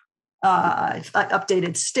 I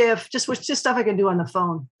updated Stiff, just stuff I can do on the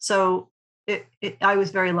phone. So I was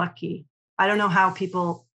very lucky. I don't know how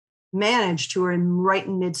people manage who are right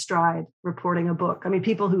in mid stride reporting a book. I mean,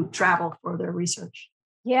 people who travel for their research.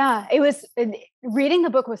 Yeah, reading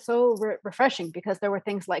the book was so refreshing because there were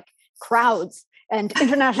things like crowds and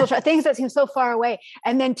international things that seemed so far away.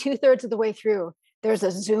 And then 2/3 of the way through, there's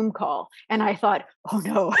a Zoom call. And I thought, oh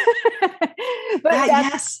no. But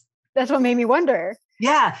that's what made me wonder.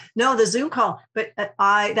 Yeah, no, the Zoom call. But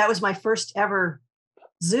that was my first ever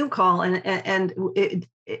Zoom call. And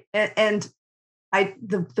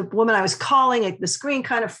the woman I was calling, the screen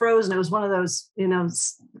kind of froze, and it was one of those,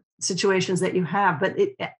 situations that you have. But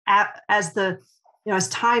as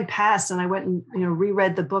time passed and I went and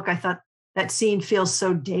reread the book, I thought that scene feels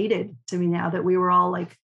so dated to me now that we were all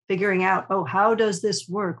like figuring out, oh, how does this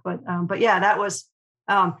work? But yeah, that was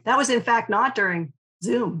in fact not during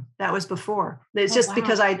Zoom. That was before. It's just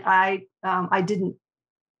because I didn't,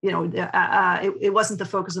 it wasn't the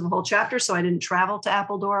focus of the whole chapter, so I didn't travel to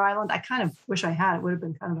Appledore Island. I kind of wish I had. It would have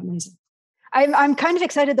been kind of amazing. I'm kind of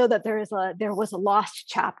excited though that there was a lost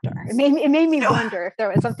chapter. It made me wonder if there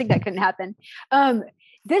was something that couldn't happen.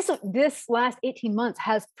 This last 18 months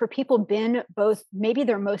has for people been both maybe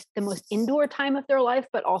the most indoor time of their life,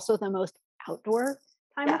 but also the most outdoor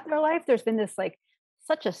time of their life. There's been this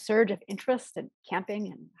such a surge of interest in camping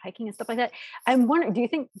and hiking and stuff like that. I'm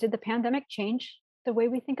wondering, did the pandemic change the way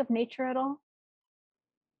we think of nature at all?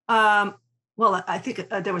 Well, I think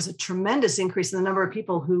there was a tremendous increase in the number of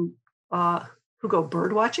people who go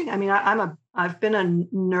bird watching. I mean, I've been a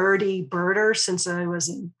nerdy birder since I was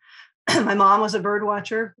in. My mom was a bird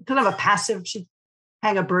watcher, kind of a passive. She'd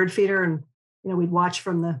hang a bird feeder, and we'd watch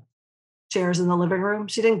from the chairs in the living room.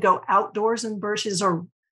 She didn't go outdoors and bird. She says, "Or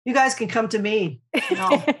you guys can come to me.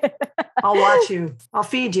 I'll watch you. I'll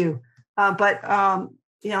feed you." But I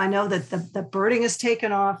know that the birding has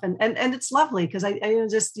taken off, and it's lovely because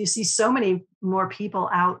you see so many more people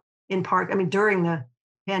out in park. I mean, during the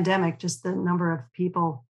pandemic, just the number of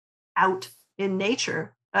people out in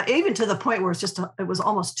nature, even to the point where it was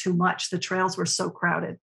almost too much. The trails were so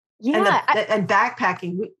crowded. Yeah, and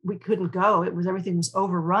backpacking, we couldn't go. Everything was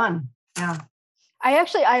overrun. Yeah,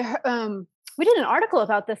 we did an article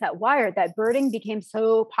about this at Wired, that birding became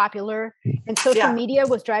so popular and social media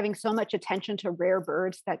was driving so much attention to rare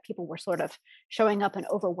birds that people were sort of showing up and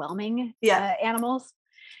overwhelming animals.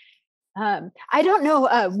 I don't know.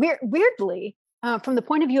 Weirdly, from the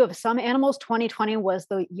point of view of some animals, 2020 was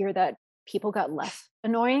the year that people got less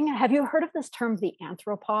annoying. Have you heard of this term, the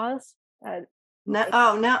anthropause?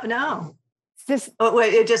 No. Because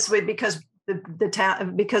the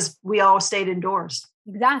town, because we all stayed indoors.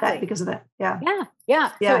 Exactly. Because of that.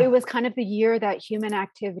 Yeah. So it was kind of the year that human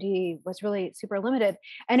activity was really super limited.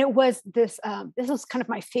 And it was this was kind of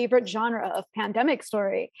my favorite genre of pandemic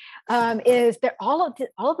story, is that all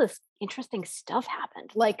of this interesting stuff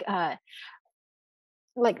happened. Like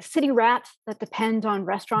like city rats that depend on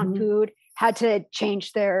restaurant food had to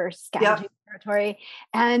change their scavenging territory.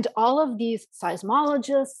 And all of these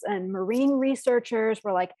seismologists and marine researchers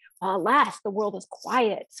were like, well, at last the world is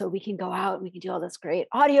quiet, so we can go out and we can do all this great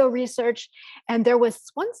audio research. And there was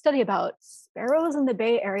one study about sparrows in the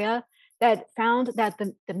Bay Area that found that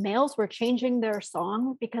the males were changing their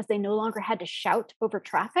song because they no longer had to shout over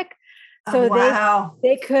traffic. So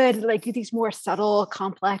they could like do these more subtle,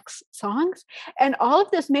 complex songs. And all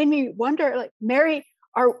of this made me wonder, like, Mary,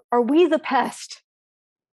 are we the pest?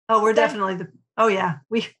 Oh, we're definitely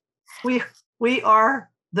we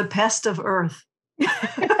are the pest of Earth.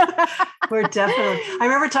 We're definitely. I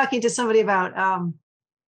remember talking to somebody about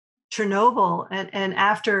Chernobyl, and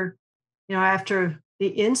after the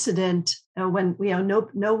incident, when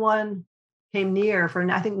no one came near for.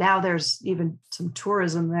 I think now there's even some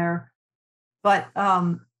tourism there, but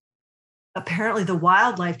apparently the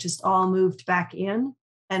wildlife just all moved back in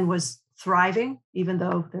and was thriving, even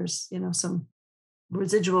though there's some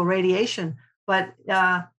residual radiation. But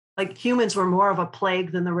like humans were more of a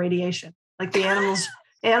plague than the radiation. Like the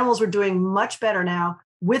animals were doing much better now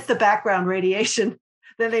with the background radiation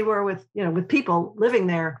than they were with people living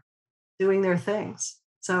there doing their things.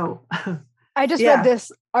 So I just read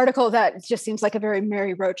this article that just seems like a very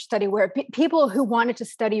Mary Roach study where people who wanted to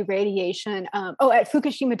study radiation, at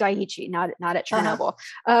Fukushima Daiichi, not at Chernobyl,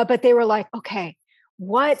 but they were like, okay,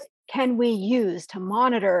 what can we use to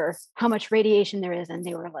monitor how much radiation there is? And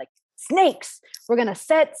they were like, snakes. We're going to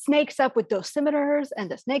set snakes up with dosimeters, and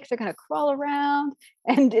the snakes are going to crawl around,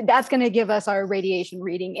 and that's going to give us our radiation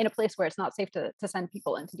reading in a place where it's not safe to send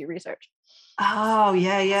people in to do research. Oh,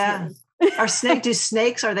 yeah. Do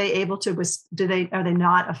snakes, are they able to, are they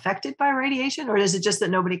not affected by radiation, or is it just that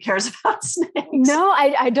nobody cares about snakes? No,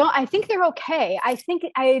 I don't. I think they're okay. I think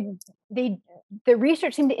the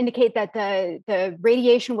research seemed to indicate that the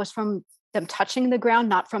radiation was from them touching the ground,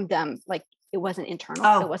 not from them. Like it wasn't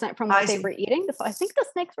internal. It wasn't from what they were eating. So I think the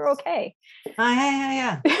snakes are okay.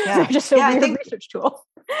 Yeah. They're just a weird research tool.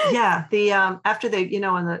 Yeah. The after they,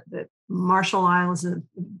 on the Marshall Islands and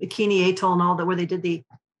Bikini Atoll and all that, where they did the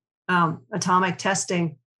atomic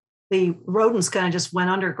testing, the rodents kind of just went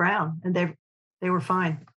underground and they were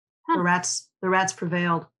fine. Huh. The rats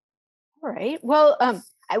prevailed. All right. Well,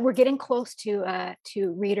 we're getting close to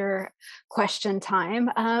reader question time.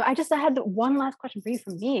 I had one last question for you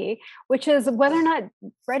from me, which is whether or not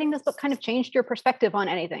writing this book kind of changed your perspective on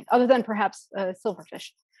anything other than perhaps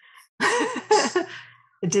silverfish.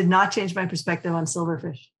 It did not change my perspective on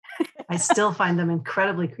silverfish. I still find them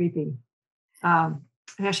incredibly creepy.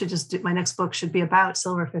 Maybe I should just do, my next book should be about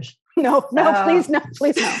silverfish. No, please no.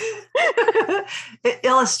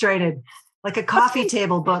 Illustrated, like a coffee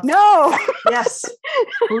table book. No. Yes.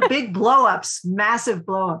 Big blow-ups, massive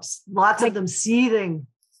blow-ups, lots of them seething,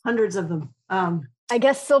 hundreds of them. I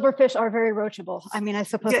guess silverfish are very roachable. I mean, I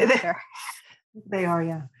suppose they are,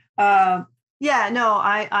 yeah.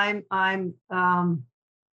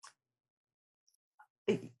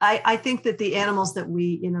 I think that the animals that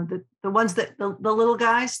we, the ones that the little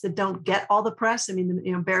guys that don't get all the press. I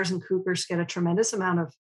mean, bears and cougars get a tremendous amount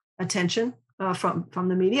of attention from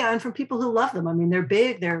the media and from people who love them. I mean, they're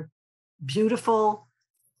big, they're beautiful.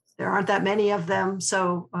 There aren't that many of them,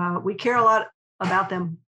 so we care a lot about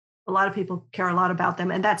them. A lot of people care a lot about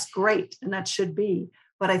them, and that's great, and that should be.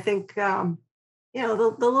 But I think the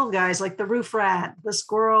little guys like the roof rat, the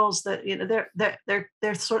squirrels, that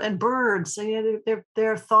they're sort of, and birds.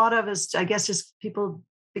 They're thought of as, I guess, just people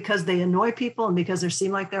because they annoy people and because there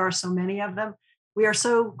seem like there are so many of them. We are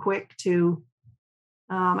so quick to.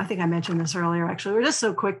 I think I mentioned this earlier. Actually, we're just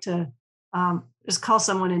so quick to just call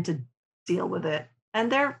someone in to deal with it,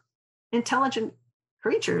 and they're intelligent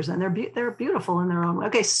creatures, and they're beautiful in their own way.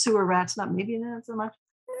 Okay, sewer rats, maybe not so much.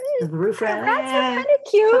 The roof rat. Rats are kind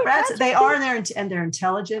of cute. Rats, they are, and they're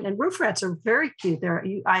intelligent. And roof rats are very cute.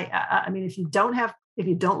 I mean, if you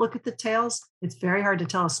don't look at the tails, it's very hard to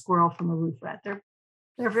tell a squirrel from a roof rat. They're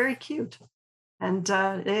very cute, and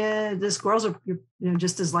the squirrels are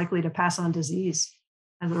just as likely to pass on disease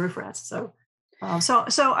as the roof rats. So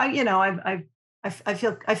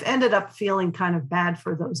I've ended up feeling kind of bad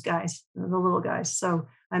for those guys, the little guys. So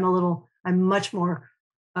I'm much more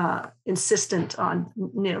insistent on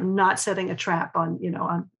not setting a trap on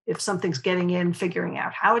if something's getting in, figuring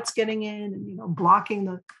out how it's getting in, and blocking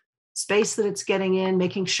the space that it's getting in,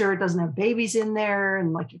 making sure it doesn't have babies in there,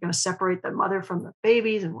 and like you're going to separate the mother from the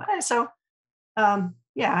babies, and so I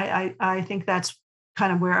think that's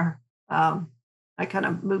kind of where I kind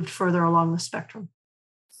of moved further along the spectrum.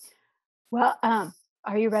 Well,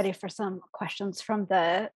 are you ready for some questions from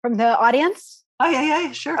the audience? Oh,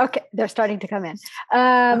 yeah, sure. Okay, they're starting to come in.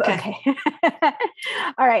 Okay. Okay.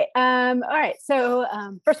 All right. All right. So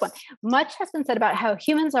first one, much has been said about how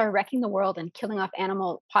humans are wrecking the world and killing off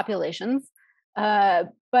animal populations.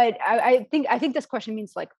 But I think this question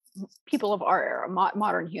means like people of our era,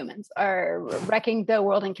 modern humans are wrecking the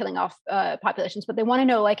world and killing off populations. But they want to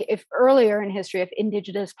know, like, if earlier in history, if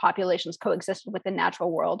indigenous populations coexisted with the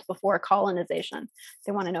natural world before colonization.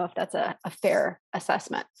 They want to know if that's a fair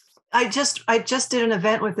assessment. I just did an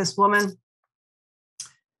event with this woman.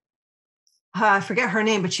 I forget her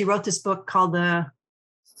name, but she wrote this book called the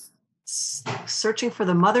Searching for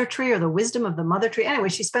the Mother Tree, or the Wisdom of the Mother Tree. Anyway,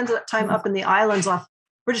 she spends time up in the islands off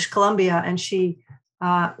British Columbia, and she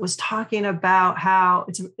was talking about how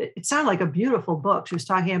it sounded like a beautiful book. She was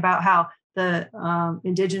talking about how the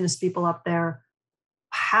indigenous people up there,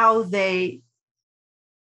 how they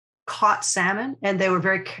caught salmon, and they were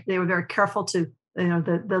very careful to,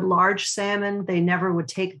 the large salmon, they never would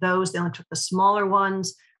take those. They only took the smaller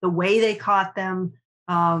ones. The way they caught them,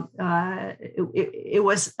 it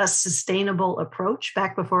was a sustainable approach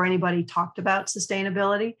back before anybody talked about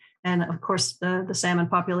sustainability. And of course, the salmon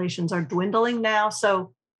populations are dwindling now.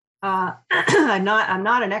 So I'm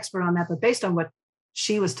not an expert on that, but based on what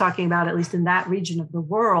she was talking about, at least in that region of the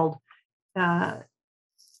world,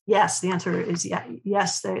 yes, the answer is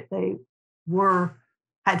yes. They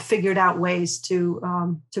had figured out ways to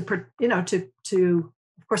of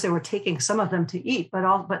course they were taking some of them to eat, but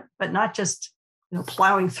not just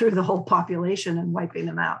plowing through the whole population and wiping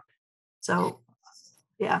them out. So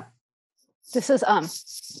yeah. This is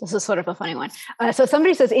sort of a funny one. So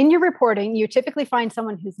somebody says, in your reporting, you typically find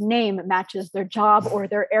someone whose name matches their job or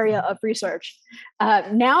their area of research.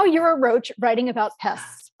 Now you're a roach writing about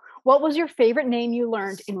pests. What was your favorite name you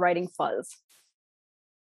learned in writing Fuzz?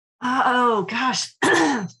 Oh gosh,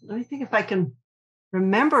 let me think if I can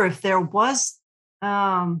remember if there was.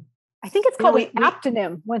 I think it's called an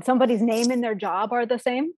aptonym when somebody's name and their job are the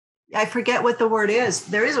same. I forget what the word is.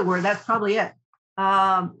 There is a word. That's probably it.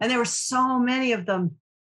 And there were so many of them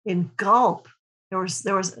in Gulp. There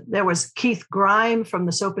was Keith Grime from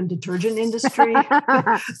the soap and detergent industry.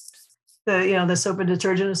 The Soap and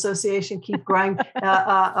Detergent Association, Keith Grime,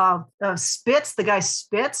 Spitz, the guy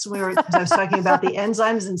Spitz. I was talking about the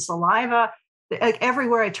enzymes in saliva. Like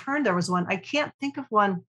everywhere I turned, there was one. I can't think of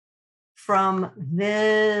one from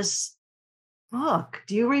this book.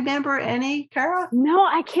 Do you remember any, Kara? No,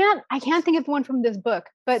 I can't think of one from this book.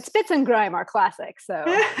 But Spitz and Grime are classic. So,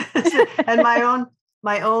 and my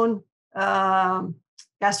own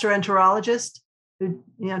gastroenterologist who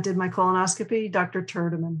did my colonoscopy, Dr.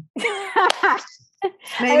 Turdeman.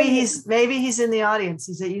 Maybe he's in the audience.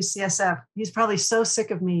 He's at UCSF. He's probably so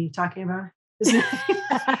sick of me talking about it.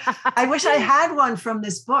 I wish I had one from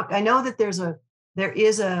this book. I know that there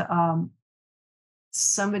is a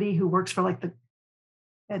somebody who works for I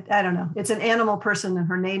don't know. It's an animal person and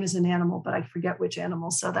her name is an animal, but I forget which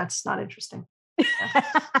animal. So that's not interesting.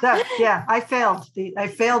 I failed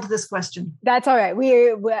this question. That's all right.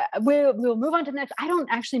 We'll move on to the next. I don't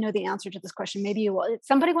actually know the answer to this question. Maybe you will.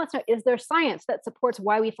 Somebody wants to know, is there science that supports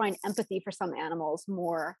why we find empathy for some animals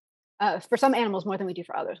more than we do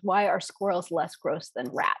for others? Why are squirrels less gross than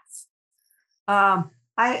rats?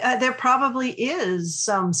 There probably is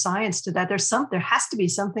some science to that. There has to be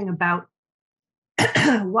something about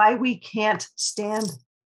why we can't stand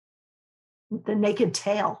the naked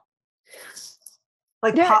tail.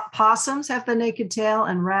 Like possums have the naked tail,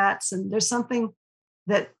 and rats, and there's something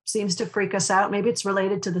that seems to freak us out. Maybe it's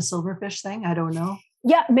related to the silverfish thing. I don't know.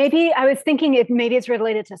 Yeah, maybe I was thinking maybe it's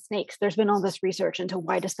related to snakes. There's been all this research into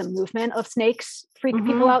why does the movement of snakes freak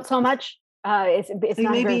people out so much. It's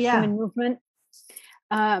not a very human movement.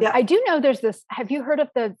 I do know there's this. You've heard of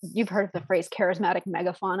the phrase charismatic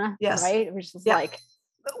megafauna? Yes. Right? Which is like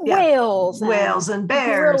whales and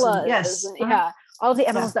bears. Gorillas, all the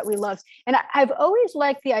animals that we love. And I've always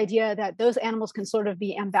liked the idea that those animals can sort of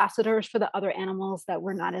be ambassadors for the other animals that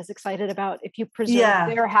we're not as excited about. If you preserve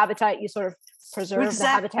their habitat, you sort of preserve the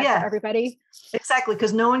habitat for everybody. Exactly,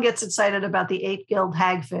 because no one gets excited about the 8-gilled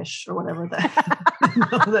hagfish or whatever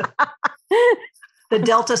the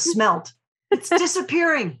Delta smelt. It's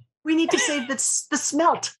disappearing. We need to save the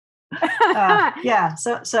smelt.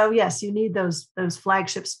 So yes, you need those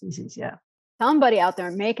flagship species. Yeah. Somebody out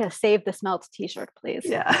there, make a Save the Smelt t-shirt, please.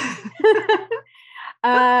 Yeah.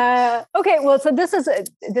 Okay. Well, so this is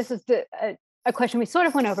a question we sort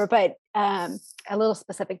of went over, but a little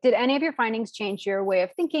specific. Did any of your findings change your way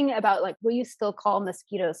of thinking about, like, will you still call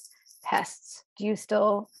mosquitoes pests? Do you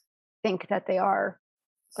still think that they are,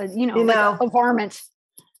 like a varmint?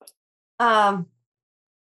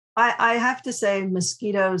 I have to say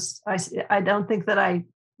mosquitoes, I don't think that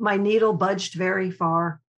my needle budged very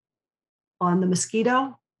far on the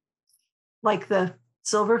mosquito, like the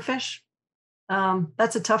silverfish.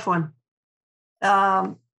 That's a tough one.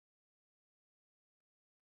 There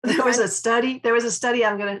was a study.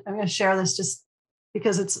 I'm gonna share this just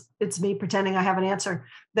because it's me pretending I have an answer.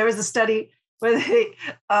 There was a study where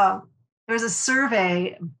there was a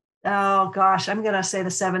survey. Oh gosh, I'm gonna say the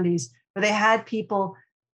 70s, where they had people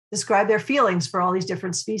describe their feelings for all these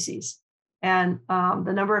different species, and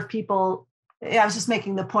the number of people. I was just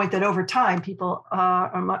making the point that over time, people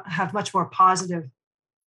have much more positive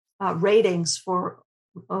ratings for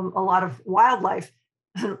a lot of wildlife,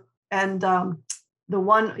 and the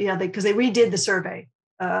one, because they redid the survey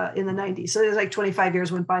in the 90s. So there's like 25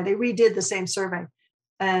 years went by. They redid the same survey.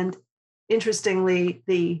 And interestingly,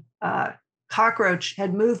 the cockroach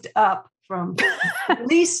had moved up from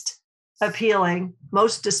least appealing,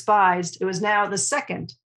 most despised. It was now the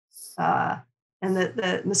second. And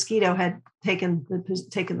the mosquito had taken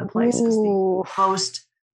the place as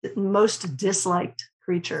the most disliked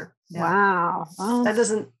creature. Yeah. Wow. Well, that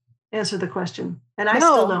doesn't answer the question. And I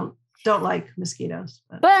still don't like mosquitoes.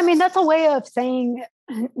 But I mean, that's a way of saying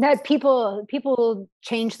that people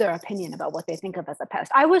change their opinion about what they think of as a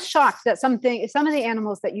pest. I was shocked that some of the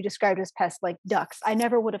animals that you described as pests, like ducks, I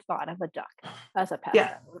never would have thought of a duck as a pest.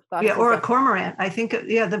 Yeah, or a cormorant. I think,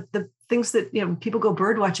 the things that, people go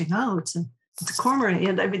bird watching. Oh, it's a cormorant.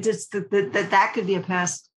 And I mean, just that could be a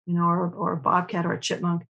pest, or a bobcat or a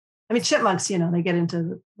chipmunk. I mean, chipmunks, they get into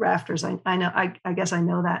the rafters. I know. I guess I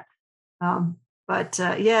know that.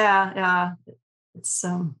 It's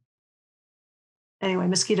anyway,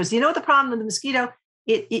 mosquitoes. You know what the problem with the mosquito?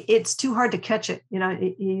 It's too hard to catch it.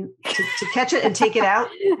 To catch it and take it out.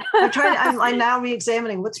 I'm now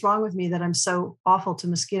re-examining what's wrong with me that I'm so awful to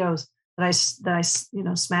mosquitoes that I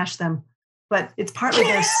smash them. But it's partly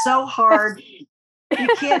they're so hard. You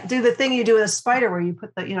can't do the thing you do with a spider where you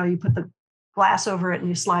put the glass over it and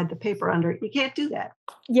you slide the paper under it. You can't do that.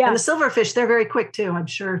 Yeah. And the silverfish, they're very quick too. I'm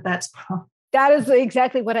sure that is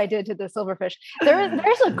exactly what I did to the silverfish.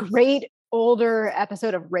 There's a great older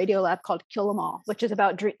episode of Radiolab called Kill 'Em All, which is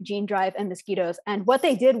about gene drive and mosquitoes. And what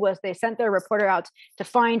they did was they sent their reporter out to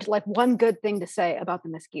find like one good thing to say about the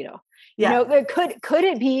mosquito. Yeah. Could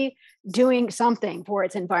it be doing something for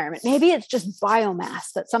its environment? Maybe it's just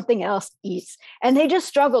biomass that something else eats. And they just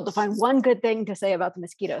struggled to find one good thing to say about the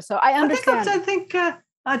mosquito. So I understand. I think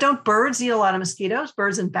don't birds eat a lot of mosquitoes?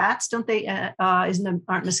 Birds and bats, don't they?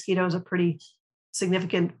 Aren't mosquitoes a pretty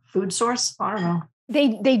significant food source? I don't know.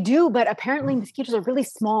 They do, but apparently mosquitoes are really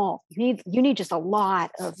small. You need just a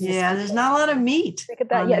lot of mosquitoes. Yeah, there's not a lot of meat. Look at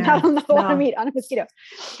that. Yeah, not a lot of meat on a mosquito.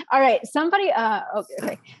 All right. Somebody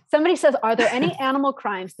Somebody says, are there any animal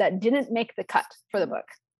crimes that didn't make the cut for the book?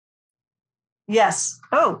 Yes.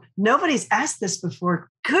 Oh, nobody's asked this before.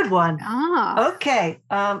 Good one. Okay.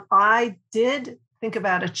 I did think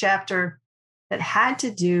about a chapter that had to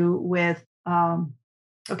do with in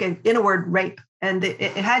a word, rape. And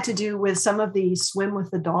it had to do with some of the swim with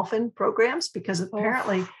the dolphin programs, because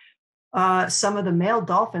apparently some of the male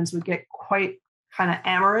dolphins would get quite kind of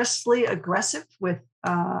amorously aggressive with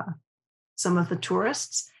some of the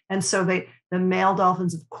tourists. And so the male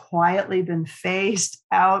dolphins have quietly been phased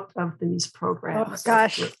out of these programs. Oh,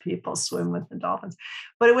 gosh. Where people swim with the dolphins.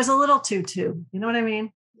 But it was a little too. You know what I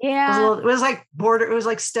mean? Yeah. It was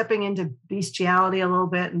like stepping into bestiality a little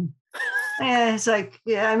bit. And it's like,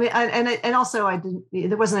 yeah, I mean, and also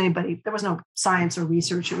there was no science or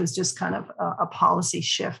research. It was just kind of a policy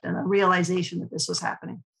shift and a realization that this was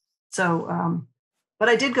happening. So, but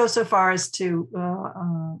I did go so far as to,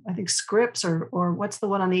 I think Scripps or what's the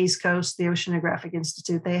one on the East Coast, the Oceanographic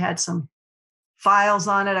Institute, they had some files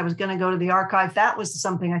on it. I was going to go to the archive. That was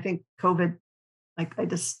something I think COVID, like I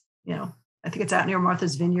just, I think it's out near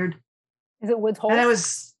Martha's Vineyard. Is it Woods Hole? And it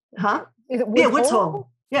was, Is it Woods Hole? Woods Hole.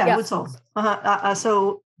 Yeah, Woods Hole.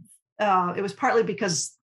 So it was partly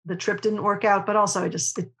because the trip didn't work out, but also it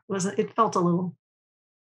felt a little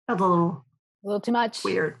too much.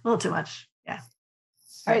 Weird, a little too much. Yeah.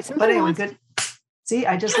 All right. But anyway, good. See,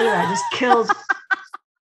 I just killed.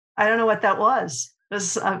 I don't know what that was. It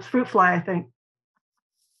was a fruit fly, I think.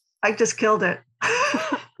 I just killed it.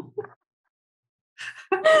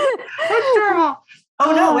 That's terrible.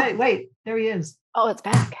 Oh no! Wait. There he is. Oh, it's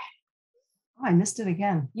back. Oh, I missed it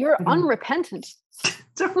again. You're unrepentant.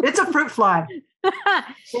 It's a fruit fly.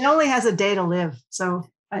 It only has a day to live, so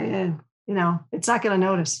it's not going to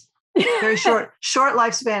notice. Very short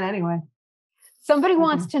lifespan anyway. Somebody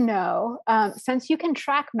wants to know, since you can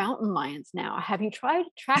track mountain lions now, have you tried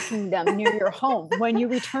tracking them near your home when you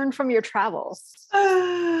return from your travels?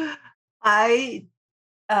 After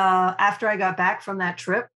I got back from that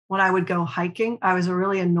trip, when I would go hiking, I was a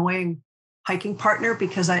really annoying hiking partner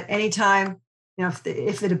because anytime, if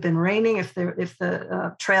it had been raining, if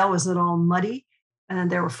the trail was at all muddy and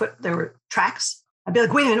there were tracks, I'd be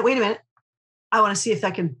like, wait a minute. I want to see if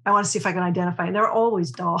I can identify. And there are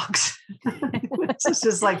always dogs. It's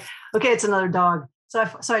just like, okay, it's another dog. So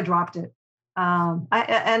I dropped it. I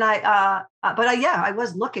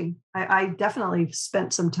was looking. I definitely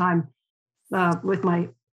spent some time with my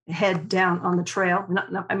head down on the trail.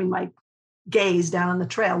 My gaze down on the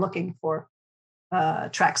trail, looking for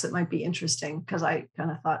tracks that might be interesting. Because I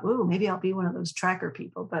kind of thought, ooh, maybe I'll be one of those tracker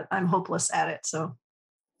people. But I'm hopeless at it. So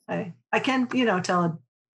I can, tell a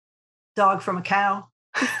dog from a cow.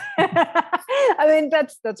 I mean,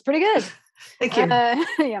 that's pretty good. Thank you.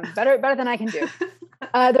 Better than I can do.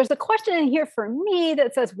 There's a question in here for me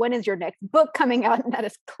that says, when is your next book coming out? And that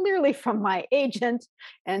is clearly from my agent.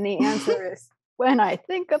 And the answer is when I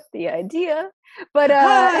think of the idea. But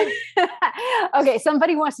okay,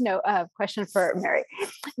 somebody wants to know a question for Mary.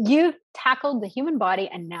 You've tackled the human body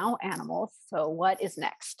and now animals. So what is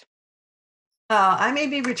next? I may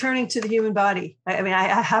be returning to the human body.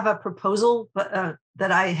 I have a proposal, but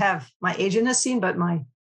that my agent has seen, but my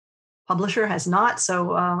publisher has not.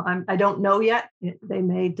 So I don't know yet. They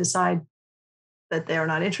may decide that they're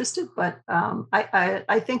not interested, but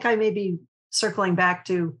I think I may be circling back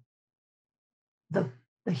to the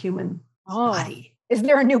human body. Is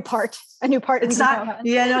there a new part? It's not.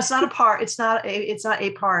 Yeah, no, it's not a part. It's not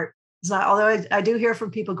a part. It's not. Although I do hear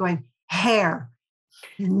from people going, hair.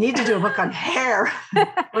 You need to do a book on hair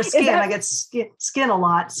or skin. I get skin a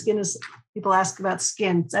lot. People ask about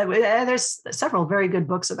skin. There's several very good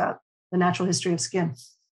books about the natural history of skin.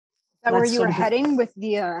 Is that where you were heading with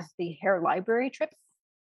the hair library trip?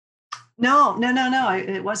 No.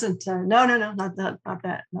 It wasn't. No, not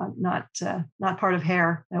that. Not part of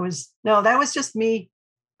hair. That was just me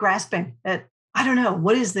grasping at, I don't know,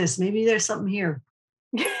 what is this? Maybe there's something here.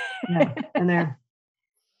 Yeah, and there.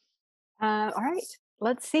 All right.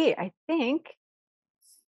 Let's see. I think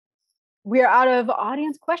we're out of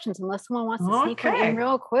audience questions unless someone wants to sneak one in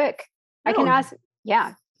real quick. I can ask.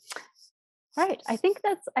 Yeah. Right. I think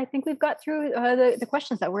we've got through the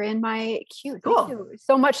questions that were in my queue. Thank you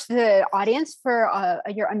so much to the audience for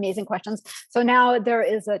your amazing questions. So now there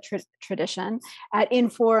is a tradition at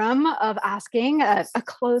Inforum of asking a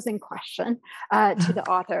closing question to the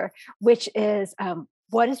author, which is,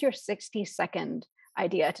 what is your 60-second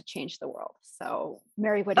idea to change the world? So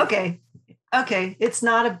Mary, what do you think? Okay. It's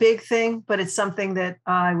not a big thing, but it's something that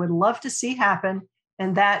I would love to see happen.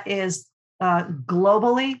 And that is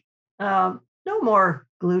globally, no more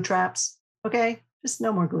glue traps. Okay. Just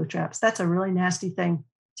no more glue traps. That's a really nasty thing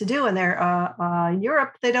to do. And there, in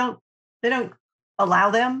Europe, they don't allow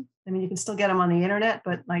them. I mean, you can still get them on the internet,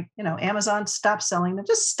 but Amazon, stop selling them.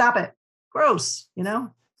 Just stop it. Gross,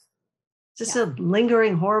 Just a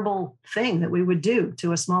lingering, horrible thing that we would do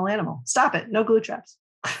to a small animal. Stop it. No glue traps.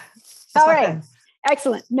 All right.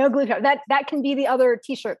 Excellent. No glue trap. That can be the other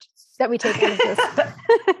T-shirt that we take out of this.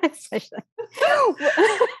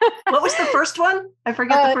 What was the first one? I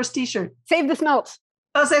forget the first T-shirt. Save the smelt.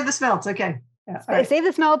 Oh, save the smelt. Okay. Yeah, all right. Save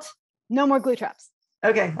the smelt. No more glue traps.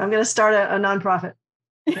 Okay. I'm going to start a nonprofit.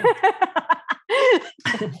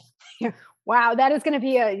 Okay. Wow. That is going to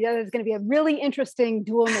be a really interesting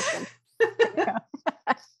dual mission.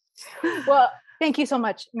 Well, thank you so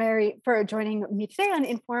much, Mary, for joining me today on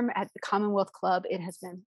Inform at the Commonwealth Club. It has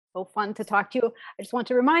been so fun to talk to you. I just want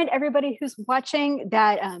to remind everybody who's watching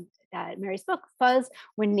that Mary's book, Fuzz,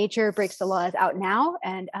 When Nature Breaks the Law, is out now.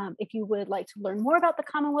 And if you would like to learn more about the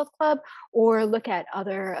Commonwealth Club or look at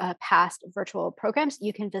other past virtual programs,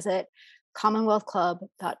 you can visit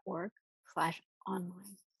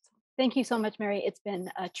commonwealthclub.org/online. Thank you so much, Mary. It's been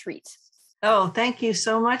a treat. Oh, thank you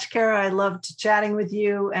so much, Kara. I loved chatting with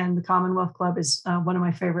you. And the Commonwealth Club is one of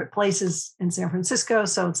my favorite places in San Francisco.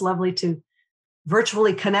 So it's lovely to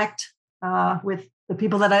virtually connect with the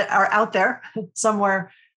people that are out there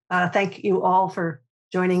somewhere. Thank you all for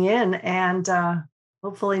joining in. And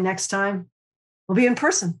hopefully next time we'll be in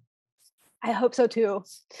person. I hope so too.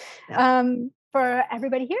 Yeah. For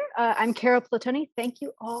everybody here, I'm Kara Platoni. Thank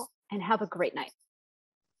you all and have a great night.